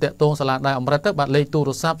มื่อสมเตะตรงสลัดได้อมรัตบัดเลขตูร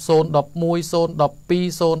ศัพท์โซนดอกมวยโซนดอกปี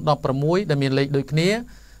โซนดอกประมวยได้เมียนเลขโดยนี้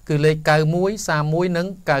คือเลขเกามวยสามมวยนึง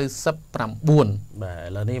เกาสับปรำบุญแบบ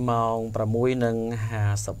แล้วนี่มองประมวยนึง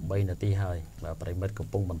50 นาทีเฮ้ยแบบปริมาณกระ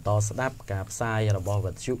ปุกบรรทอสดับกาบทรายระบบ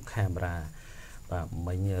วัตถุแคมราแบบไ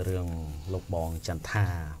ม่มีเรื่องลูกบอลจันทา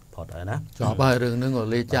พอได้นะจอบไปเรื่องนึงก็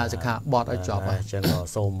เลยจ่าสิขาบอดไอ้จอบไปจังก็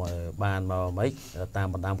ส้มบานมาไม่ตาม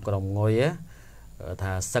บรรดากรมงอยถ้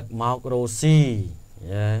าสักมอกโรซี่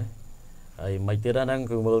ไม่ติดนั่ง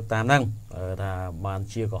คือมือตามนั่งถ้าบานเ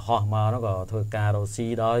ชียก็ห่อมาnóก็thôi càโรซี่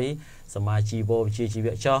ด้อยสมาชีโบชีชีวิ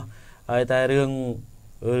ตchoแต่เ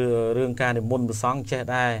รื่องการมุนซ้องเช็ด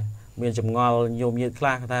ได้เมียนจมงอโยมยืดคล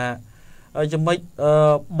าถ้าจะไม่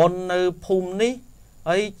บนในภูมินี้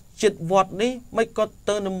จิตวัดนี้ไม่ก็เ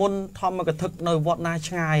ติมมุนทำมากระทึกในวัดนา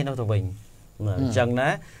ช่ายนะตัวเองจังนะ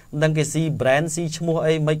ดังcáiซีแบรนด์ซีชมัว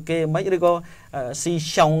ไม่เกไม่หรือก็ซี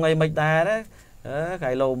ชงไม่ได้นะไก่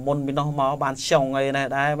โลมนมีน้องหมอบานชงนะ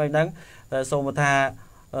ได้ไม่ดังโซมาธา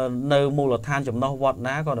ในมูลฐานจำนวนวัดน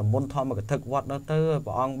ะก็มุนทอมมากระทึกวัดนะเตอร์ป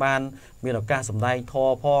องบานมีดอกกาสำได้ทอ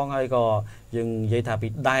พองไอ้ก็ยังยัยถาปิ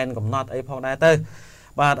ดได้กับน็อตไอ้พองได้เตอร์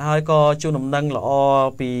บาดไอ้ก็จูนำนังละอ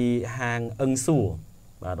ปีหางอึงสู่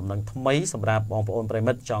บาดำนังทำไมสำหรับบองปอนไพร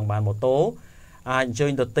มัดจองบานโมโต้เชิ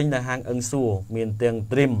ญตัวติ้งในหางอึงสู่มีเตียง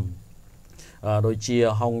ตริมโดยเชีย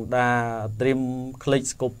ร์ฮองด้าตริมคลิก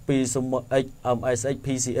สโคปีสมเอ็กMSX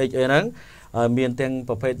PCH นั้นมีเตียงป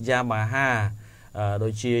ระเภทยามาฮ่าโด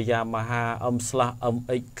ยเชียร์ยามาฮ่า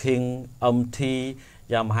MX King MT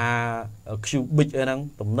ยามาฮ่าคิวบิกนั้น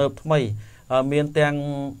ตุ่มเนิบทำไมมีเตียง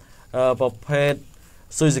ประเภท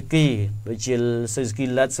ซูซูกิโดยเชียร์ซูซูกิ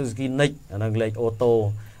เลดซูซูกินิกนั่นเลขออโต้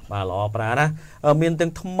มาหล่อปลานะมีเตียง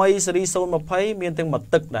ทำไมสรีโซนมาไพ่มีเตียงมา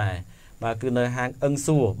ตึกได้บางคือในห้างอึง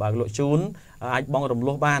ซัวบางโลจูนไอ้บองรำ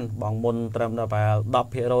ลูกบ้านบองมนตรำได้ไปดับ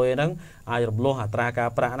เพโรยนั้นไอ้รำลูกหาตรากา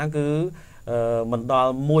ปรานั้นคือมันดอล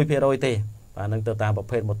มวยเพโรยเตะบางนั่งเติมตามประเ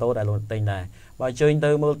ภทมอโต้ได้ลงเต็งได้บางเชิงเติ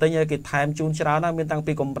มมือเต็งยังกิจไทม์จูนเช้านั้นมีตั้ง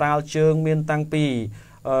ปีกลมปลาเชิงมีตั้งปี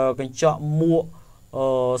กันเจาะมัว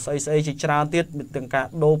ใส่ชิชราติดมีตั้งการ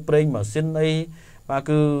โดเปรย์มาสิ้นไอ้บ và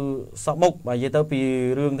cứ sọ mục và dây tớ vì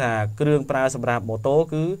rương thà rương pra sầm rạp mô tô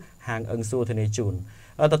cứ hàng ưng xua thì này chùn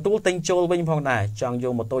tớ tú tinh chôl bên phong này chọn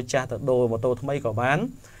dùng một tô cha tớ đồ một tô thâm có bán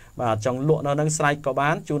và trong lụa nó nâng slide có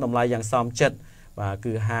bán chú nằm lại dạng xòm chật và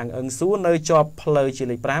cứ hàng ưng xua nơi cho plei chỉ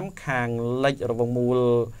lịch pram hàng lệch ở vòng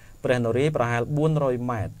mùa Prenori và 400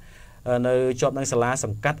 mét nơi chọn năng sala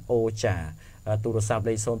sầm cắt ô trà tụ đồ sạp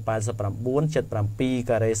lấy son 84 7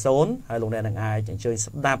 cà rê son hay lồng đèn năng ai chẳng chơi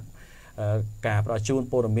sắp đạp cả pro chun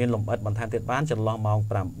po miên lồng ớt bằng than tiệt bán chật lo mong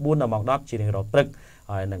 4 là mong đắp chỉ để rọt prực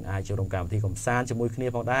rồi năng ai chịu đồng cảm thì cũng san cho mùi kia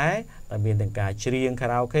phong đá tại miền năng cả riêng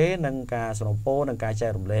karaoke năng cả sông po năng cả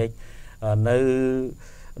chai rồng lệ nơi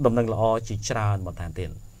đồng năng lọ chỉ tràn bằng than tiền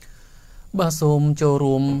bà xôm cho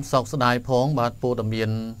rùm sọc đài phóng bà po đầm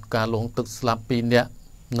miền cả lồngตึก slap ពីអ្នក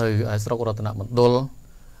នៅឯស្រុករតនមណ្ឌល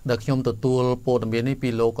ដែលខ្ញុំទទួលព័ត៌មាននេះពី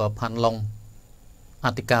លោកផាន់ឡុងអ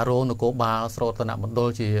ធិការរងនគរបាលស្រុករតនមណ្ឌល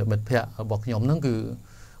ជាមិត្តភ័ក្តិរបស់ខ្ញុំហ្នឹងគឺ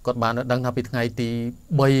គាត់បានដឹងថាពីថ្ងៃទី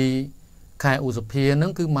3ខែឧសភាហ្នឹ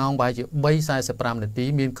ងគឺម៉ោងបែរជា 3:45 នាទី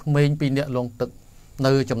មានក្មេង2នាក់លងទឹក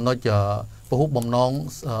នៅចំណុចពហុបំណង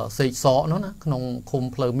សេកសកនោះណាក្នុងឃុំ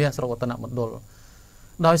ផ្លូវមាសស្រុករតនមណ្ឌល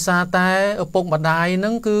ដោយសារតែឪពុកម្ដាយហ្នឹ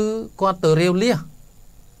ងគឺគាត់ទៅរាវលះ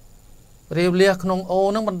ក្នុងអូ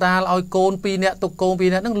ហ្នឹងបណ្ដាលឲ្យកូន2នាក់ទុកកូន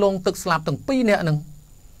2នាក់ហ្នឹងលងទឹកស្លាប់ទាំង2នាក់ហ្នឹង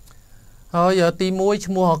ហើយទី1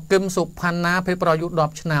ឈ្មោះគឹមសុផាន់ណាភេទប្រយុទ្ធ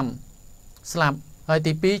10ឆ្នាំស្លាប់ហើយ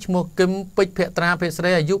ទី2ឈ្មោះគឹមពេជ្រភក្ត្រាភេទស្រី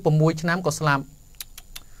អាយុ6ឆ្នាំក៏ស្លាប់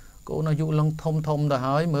កូនអាយុឡើងធំទៅ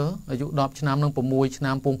ហើយមើលអាយុ10ឆ្នាំនឹង6ឆ្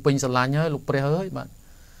នាំពងពេញស្រឡាញ់ហើយលោកព្រះអើយបាទ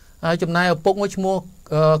ហើយចំណែកឪពុកមួយឈ្មោះ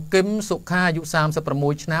គឹមសុខាអាយុ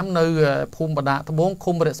36ឆ្នាំនៅភូមិបដាត្បូង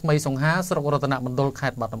ឃុំរស្មីសង្ហាស្រុករតនមណ្ឌលខេ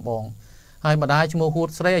ត្តបាត់ដំបងហើយម្ដាយឈ្មោះហួត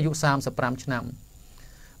ស្រីអាយុ35ឆ្នាំ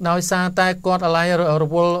ដោយសារតែគាត់អាឡ័យរ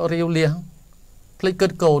វល់រាវលះភ្លេចគិ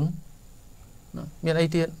តកូនមានអី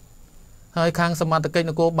ទៀតហើយខាងសមត្ថកិច្ច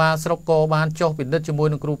នគរបាលស្រុកក៏បានចុះពិនិត្យជាមួយ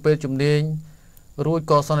នឹងគ្រូពេទ្យជំនាញរួច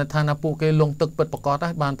ក៏សន្និដ្ឋានថាពួកគេលងទឹកពិតប្រាកដហើ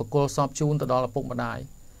យបានបកគលសពជូនទៅដល់ឪពុកម្ដាយ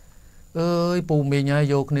អើយពូមីងហើយ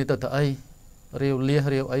យកគ្នាទៅអីរាវលះ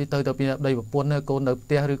រាវអីទៅពីដីប្រពន្ធកូននៅផ្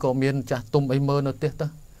ទះឬក៏មានចាស់ទុំអីមើលនៅផ្ទះទៅ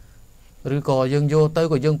ឬក៏យើងយកទៅ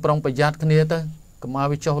ក៏យើងប្រុងប្រយ័ត្នគ្នាទៅកុំឲ្យ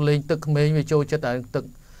វាចុះលេងទឹកក្មេងវាចូលចិត្តតែទឹក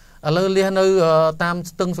ឥឡូវលះនៅតាម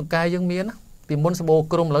ស្ទឹងសង្កែយើងមានពីមុនសបោ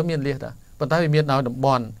ក្រុមឥឡូវមានលះតាប៉ុន្តែវាមានដល់តំប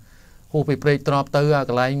ន់ហូបពីព្រែកទ្របទៅ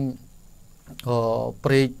កន្លែង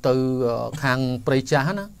ព្រែកទៅខាងព្រៃចា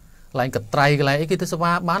ស់ណាកន្លែងកត្រៃកន្លែងអីគេទៅស្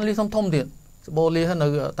វាបានលះធំទៀតសបោលះនៅ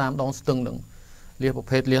តាមដងស្ទឹងនឹងលះប្រ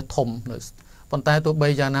ភេទលះធំប៉ុន្តែទោះបី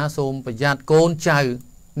យ៉ាងណាសូមប្រយ័ត្នកូនចៅ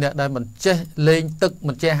អ្នកដែលមិនចេះលេងទឹក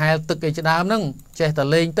មិនចេះហែលទឹកអីជាដើមហ្នឹងចេះតែ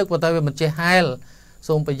លេងទឹកប៉ុន្តែវាមិនចេះហែល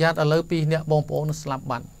សូមប្រយ័ត្នឥឡូវ2អ្នកបងប្អូនស្លាប់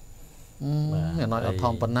បាត់អ្នកnóiអត់ធ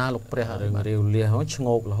ម្មតាលោកព្រះរឿងរាវលះហ្នឹងឆ្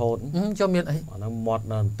ងោករហូតចុះមានអីអាហ្នឹងមាត់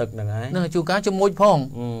នៅទឹកហ្នឹងឯងហ្នឹងជួការជំមុជផង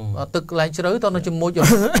ទឹកកន្លែងជ្រៅតនៅជំមុជអ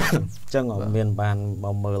ញ្ចឹងមានបានម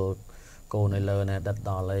កមើលកូននៅលើណែដិត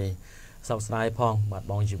ដល់អីសោកស្ដាយផងបាត់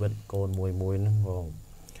បង់ជីវិតកូនមួយហ្នឹងបង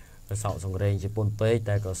សោកសង្រេងជាពុនពេក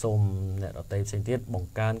តែក៏សូមអ្នកដទៃផ្សេងទៀតបង្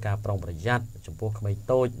កើនការប្រុងប្រយ័ត្នចំពោះក្មេង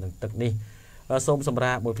តូចនឹងទឹកនេះសូមសម្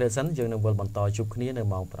រាប់មួយផ្លេតសិនយើងនឹងវិលបន្តជួបគ្នានៅ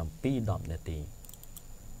ម៉ោង 7:10 នាទី